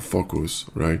falling out of focus,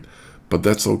 right? But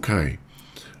that's okay.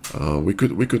 We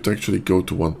could actually go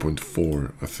to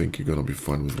 1.4. I think you're gonna be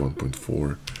fine with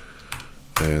 1.4,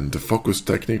 and the focus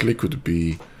technically could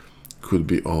be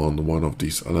on one of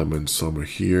these elements somewhere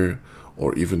here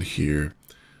or even here.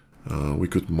 We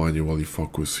could manually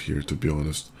focus here, to be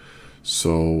honest.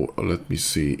 So let me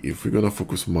see if we're gonna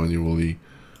focus manually.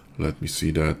 Let me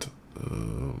see that.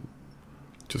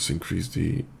 Just increase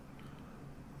the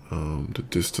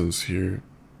distance here.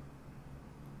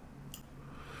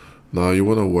 Now you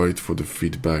want to wait for the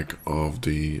feedback of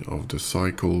the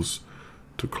cycles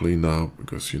to clean up,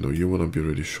 because you want to be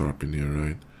really sharp in here,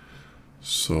 right?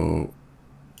 So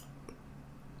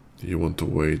you want to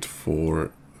wait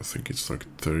for, I think it's like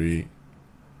 38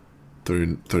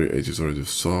 is already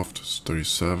soft. It's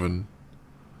 37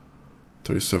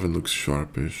 looks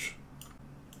sharpish.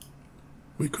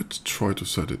 We could try to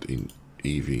set it in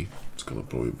Eevee. It's gonna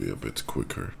probably be a bit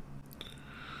quicker.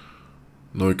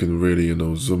 Now you can really,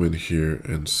 zoom in here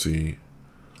and see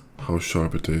how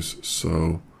sharp it is.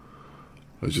 So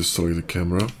let's just select the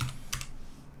camera,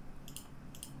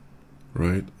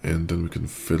 right? And then we can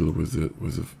fiddle with it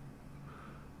with the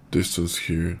distance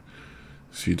here.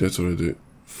 See, that's already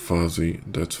fuzzy,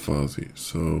 that's fuzzy.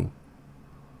 So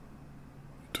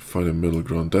to find a middle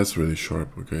ground, that's really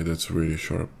sharp. Okay, that's really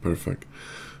sharp, perfect.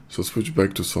 So switch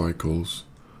back to cycles,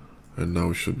 and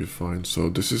now it should be fine. So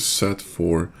this is set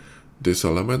for this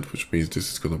element, which means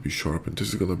this is gonna be sharp, and this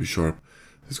is gonna be sharp.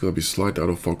 It's gonna be slight out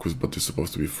of focus, but it's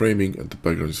supposed to be framing, and the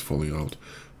background is falling out.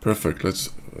 Perfect. Let's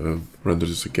render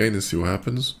this again and see what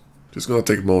happens. It's gonna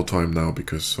take more time now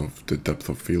because of the depth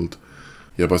of field.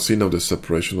 Yeah, but see now the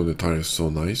separation on the tire is so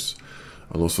nice,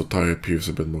 and also tire appears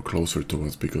a bit more closer to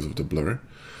us because of the blur.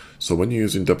 So when you're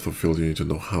using depth of field, you need to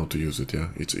know how to use it. Yeah,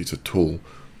 it's a tool,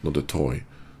 not a toy.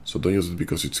 So don't use it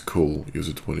because it's cool. Use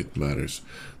it when it matters.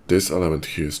 This element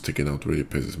here sticking out really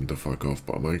pisses me the fuck off,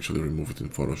 but I might actually remove it in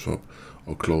Photoshop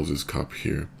or close this cap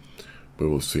here. But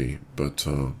we'll see. But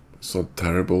it's not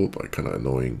terrible, but kind of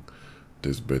annoying,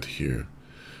 this bit here.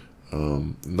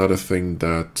 Another thing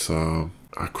that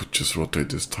I could just rotate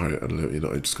this tire and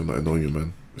it's gonna annoy you,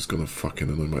 man. It's gonna fucking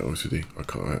annoy my OCD. I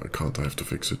can't. I have to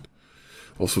fix it.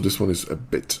 Also, this one is a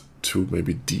bit too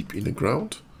maybe deep in the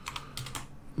ground.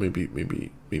 Maybe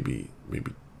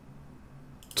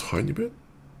tiny bit.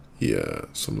 Yeah,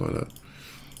 something like that.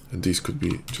 And these could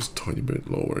be just tiny bit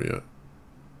lower, yeah.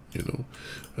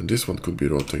 And this one could be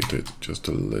rotated just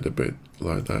a little bit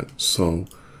like that. So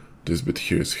this bit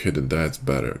here is hidden. That's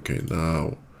better. Okay,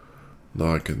 now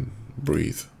I can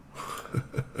breathe.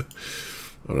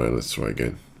 All right, let's try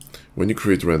again. When you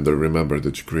create render, remember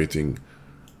that you're creating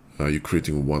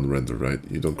one render, right?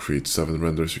 You don't create 7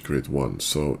 renders, you create 1.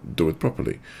 So do it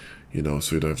properly, so you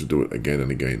don't have to do it again and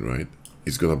again, right?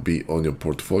 It's gonna be on your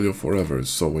portfolio forever.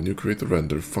 So when you create a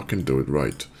render, fucking do it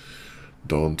right.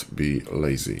 Don't be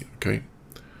lazy, okay?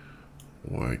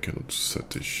 Why cannot set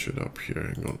this shit up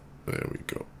here? Hang on. There we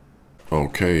go.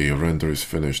 Okay, render is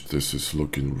finished. This is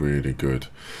looking really good.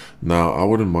 Now, I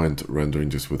wouldn't mind rendering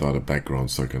this without a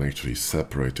background, so I can actually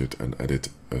separate it and edit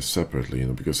separately,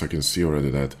 because I can see already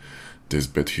that this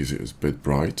bit here is a bit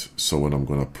bright. So when I'm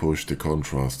gonna push the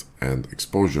contrast and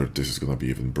exposure, this is gonna be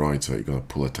even brighter. You're gonna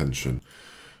pull attention.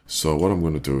 So what I'm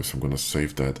gonna do is I'm gonna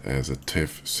save that as a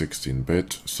TIFF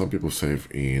 16-bit. Some people save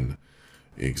in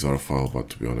XR file, but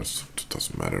to be honest, it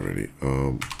doesn't matter really.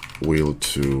 Wheel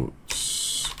to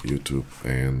YouTube,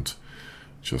 and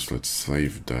just let's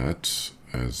save that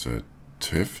as a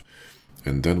TIFF.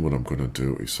 And then what I'm going to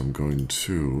do is I'm going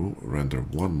to render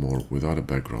one more without a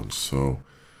background. So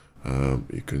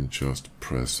you can just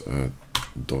press a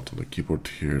dot on the keyboard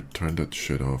here, turn that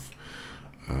shit off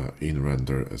in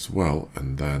render as well,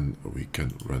 and then we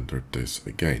can render this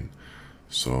again.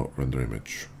 So render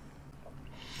image.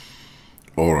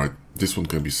 Alright, this one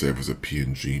can be saved as a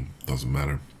PNG, doesn't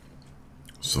matter.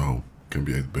 So can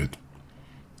be 8-bit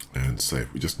and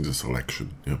save. We just need a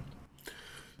selection, yeah.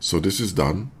 So this is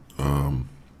done. And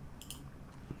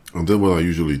then what I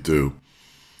usually do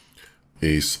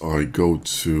is I go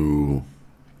to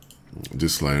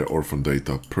this layer, orphan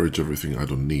data, purge everything I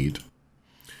don't need.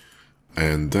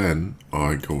 And then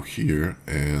I go here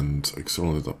and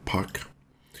external data pack.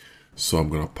 So I'm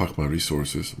gonna pack my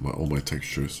resources, all my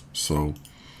textures. So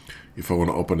if I want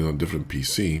to open it on a different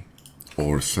PC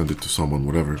or send it to someone,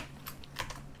 whatever,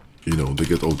 you know, they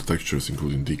get all the textures,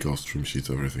 including decals, stream sheets,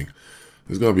 everything.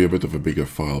 It's gonna be a bit of a bigger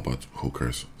file, but who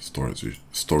cares?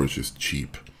 Storage is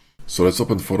cheap. So let's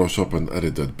open Photoshop and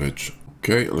edit that bitch.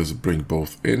 Okay, let's bring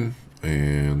both in,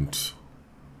 and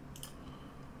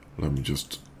let me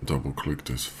just double click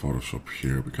this Photoshop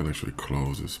here. We can actually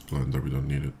close this Blender, we don't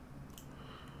need it.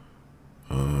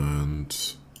 And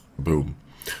boom.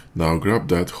 Now grab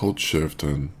that, hold shift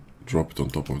and drop it on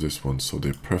top of this one so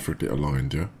they're perfectly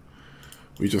aligned, yeah?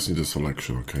 We just need a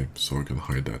selection, okay? So we can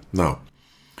hide that. Now,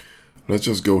 let's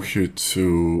just go here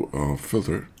to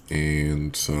filter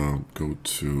and go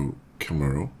to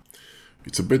camera raw.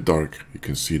 It's a bit dark, you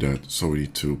can see that, so we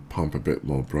need to pump a bit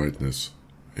more brightness,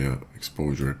 yeah,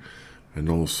 exposure, and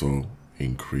also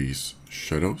increase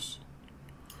shadows,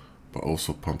 but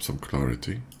also pump some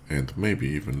clarity, and maybe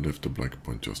even lift the black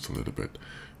point just a little bit.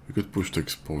 We could push the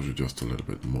exposure just a little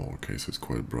bit more, okay, so it's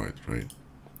quite bright, right?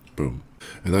 Boom.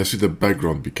 And I see the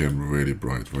background became really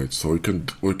bright, right? So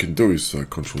what we can do is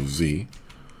Control Z,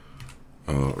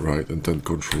 right, and then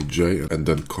Control J, and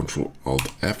then Control Alt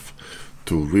F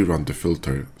to rerun the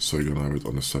filter, so you're gonna have it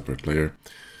on a separate layer.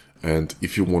 And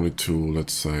if you wanted to,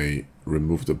 let's say,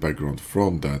 remove the background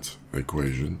from that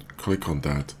equation, click on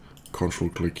that, Control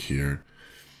click here,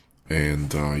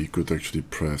 and you could actually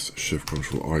press Shift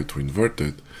Control I to invert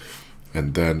it,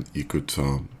 and then you could,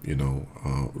 you know,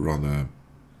 run a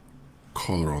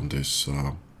color on this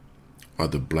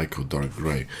either black or dark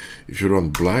gray. If you run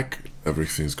black,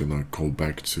 everything's gonna go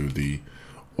back to the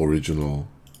original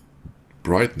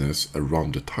brightness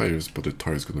around the tires, but the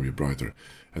tire is gonna be brighter,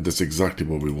 and that's exactly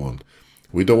what we want.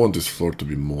 We don't want this floor to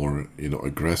be more, you know,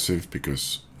 aggressive,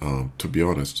 because to be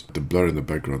honest, the blur in the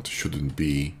background shouldn't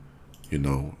be, you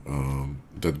know,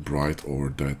 that bright or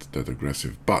that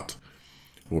aggressive. But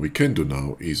what we can do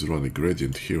now is run a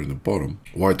gradient here in the bottom,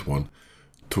 white one,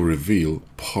 to reveal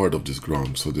part of this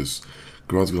ground. So this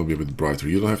ground's gonna be a bit brighter.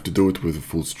 You don't have to do it with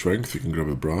full strength. You can grab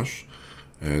a brush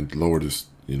and lower this,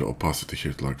 you know, opacity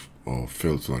here to like, or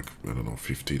fill to like, I don't know,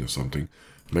 15 or something.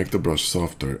 Make the brush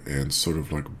softer and sort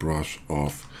of like brush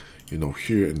off, you know,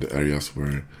 here in the areas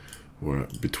where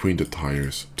between the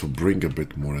tires, to bring a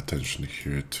bit more attention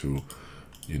here to,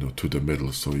 you know, to the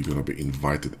middle. So you're gonna be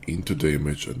invited into the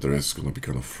image, and the rest is gonna be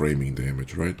kind of framing the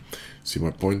image, right? See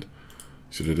my point?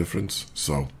 See the difference?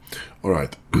 So, all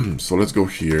right. So let's go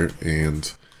here,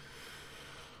 and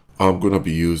I'm gonna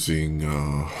be using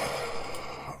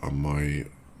my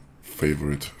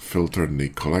favorite filter in the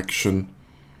collection.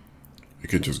 You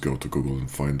can just go to Google and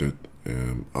find it.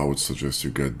 I would suggest you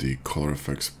get the Color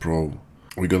Effects Pro.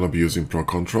 We're gonna be using Pro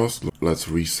Contrast. Let's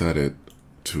reset it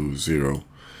to 0,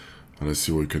 and let's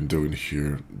see what we can do in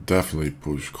here. Definitely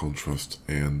push contrast,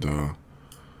 and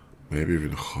maybe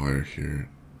even higher here.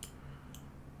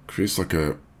 Creates like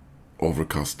a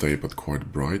overcast day, but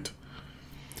quite bright.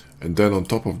 And then on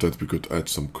top of that, we could add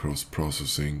some cross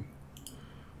processing.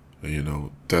 You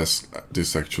know, this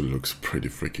actually looks pretty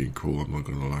freaking cool, I'm not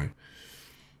gonna lie.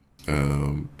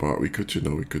 But we could, you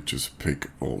know, we could just pick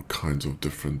all kinds of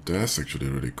different, that's actually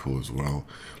really cool as well.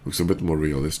 Looks a bit more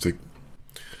realistic.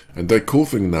 And the cool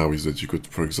thing now is that you could,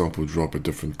 for example, drop a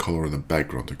different color in the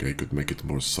background, okay? You could make it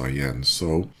more cyan.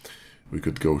 So we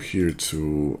could go here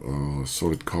to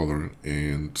solid color,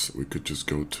 and we could just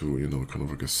go to, you know, kind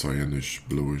of like a cyanish,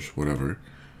 bluish, whatever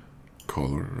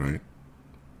color, right?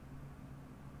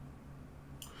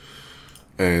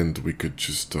 And we could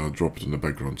just drop it in the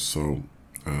background. So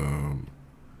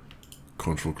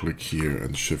Control click here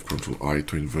and Shift Control I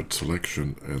to invert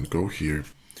selection, and go here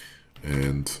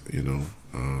and, you know,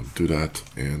 do that,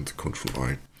 and Control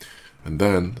I. And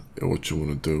then what you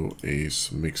want to do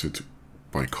is mix it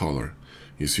by color.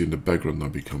 You see in the background now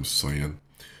becomes cyan,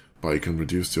 but you can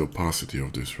reduce the opacity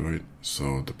of this, right?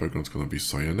 So the background's gonna be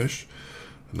cyanish,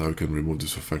 and now you can remove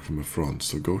this effect from the front.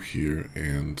 So go here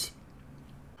and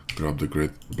grab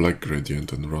the black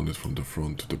gradient and run it from the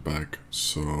front to the back.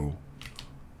 So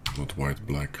not white,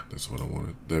 black, that's what I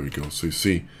wanted. There we go. So you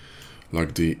see,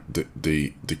 like the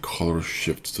color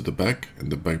shifts to the back,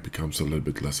 and the back becomes a little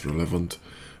bit less relevant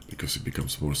because it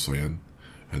becomes more cyan,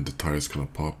 and the tires gonna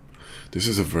pop. This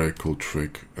is a very cool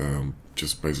trick,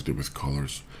 just basically with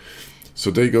colors.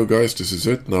 So there you go, guys. This is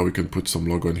it. Now we can put some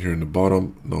logo in here in the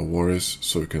bottom, no worries.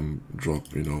 So we can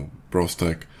drop, you know, bro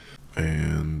stack,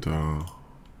 and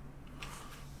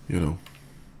you know,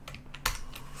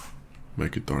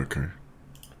 make it darker.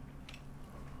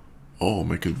 Oh,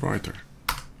 make it brighter.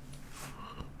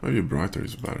 Maybe brighter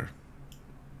is better.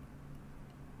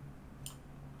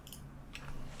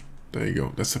 There you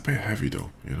go. That's a bit heavy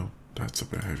though, you know. That's a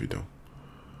bit heavy though.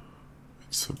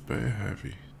 It's a bit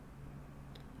heavy.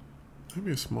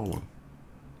 Maybe a small one.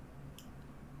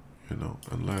 You know,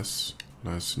 and less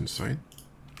inside.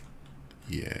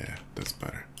 Yeah, that's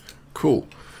better. Cool.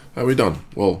 Are we done?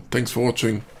 Well, thanks for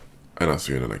watching, and I'll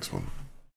see you in the next one.